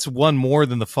he gets 1 more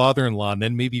than the father-in-law, and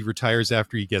then maybe he retires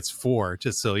after he gets 4,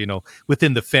 just so,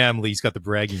 within the family, he's got the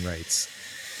bragging rights.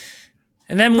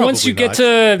 And then once you get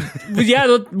to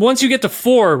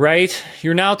 4, right,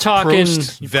 you're now talking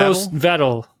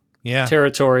post-Vettel.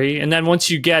 Territory. And then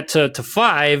once you get to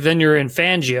 5, then you're in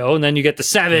Fangio, and then you get to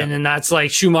 7, and that's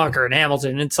like Schumacher and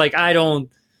Hamilton. It's like I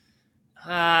don't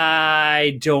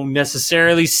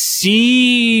necessarily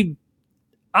see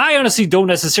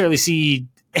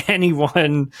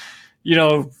anyone,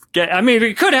 I mean,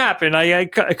 it could happen. I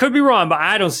could be wrong, but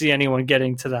I don't see anyone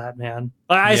getting to that, man.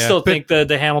 I still think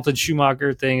the Hamilton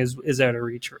Schumacher thing is out of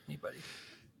reach for anybody.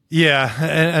 Yeah,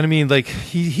 and I mean, like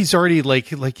he's already like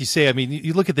you say. I mean,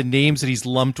 you look at the names that he's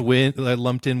lumped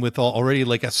in with already,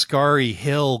 like Ascari,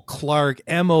 Hill, Clark,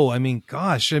 Emo. I mean,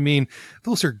 gosh, I mean,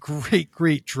 those are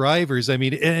great drivers. I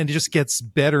mean, and it just gets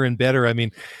better and better. I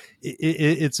mean,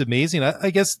 it's amazing.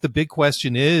 I guess the big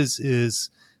question is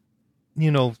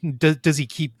does he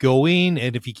keep going?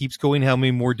 And if he keeps going, how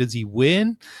many more does he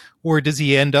win, or does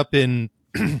he end up in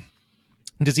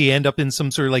some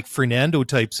sort of like Fernando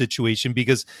type situation?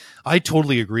 Because I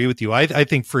totally agree with you. I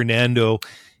think Fernando,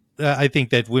 I think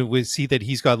that when we see that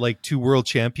he's got like 2 world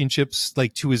championships,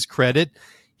 like to his credit,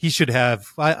 he should have,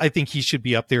 I think he should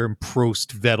be up there in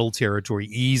Prost Vettel territory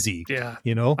easy. Yeah.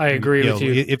 I agree with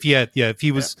you.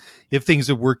 If things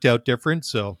had worked out different.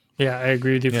 So yeah, I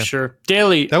agree with you for sure.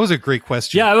 Daily. That was a great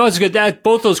question. Yeah, it was good.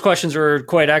 Both those questions were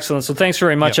quite excellent. So thanks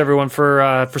very much, everyone,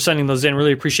 for sending those in.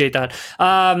 Really appreciate that.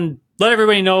 Let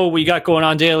everybody know what you got going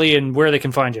on, Daily, and where they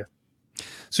can find you.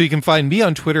 So you can find me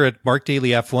on Twitter at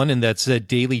MarkDailyF1, and that's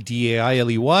Daily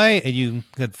Dailey. And you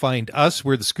can find us.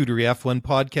 We're the Scootery F1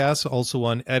 podcast, also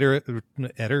on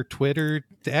Etter, Twitter,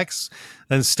 X,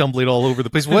 and stumbling all over the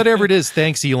place. Whatever it is.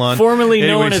 Thanks, Elon. Formerly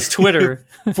known as Twitter.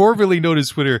 Formerly known as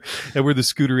Twitter. And we're the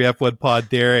Scootery F1 pod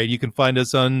there. And you can find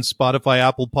us on Spotify,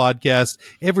 Apple Podcasts,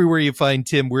 everywhere you find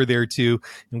Tim, we're there too.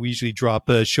 And we usually drop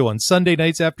a show on Sunday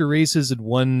nights after races and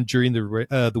one during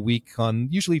the week on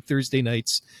usually Thursday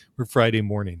nights or Friday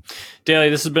morning. Daily,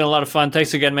 this has been a lot of fun.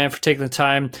 Thanks again, man, for taking the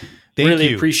time. Thank really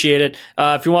you. Appreciate it.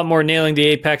 If you want more Nailing the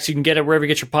Apex, you can get it wherever you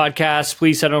get your podcasts.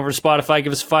 Please head over to Spotify.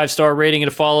 Give us a 5-star rating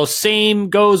and a follow. Same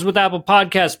goes with Apple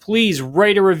Podcasts. Please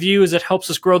write a review as it helps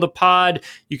us grow the pod.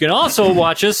 You can also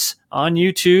watch us on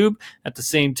YouTube at the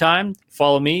same time.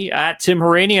 Follow me at Tim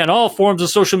Haraney on all forms of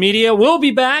social media. We'll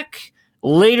be back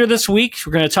later this week.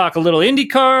 We're going to talk a little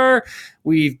IndyCar.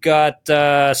 We've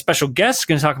got special guests.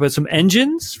 Going to talk about some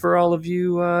engines for all of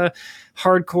you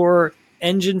hardcore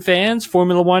engine fans,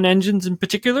 Formula One engines in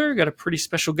particular. Got a pretty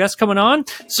special guest coming on.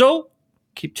 So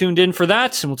keep tuned in for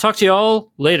that, and we'll talk to you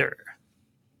all later.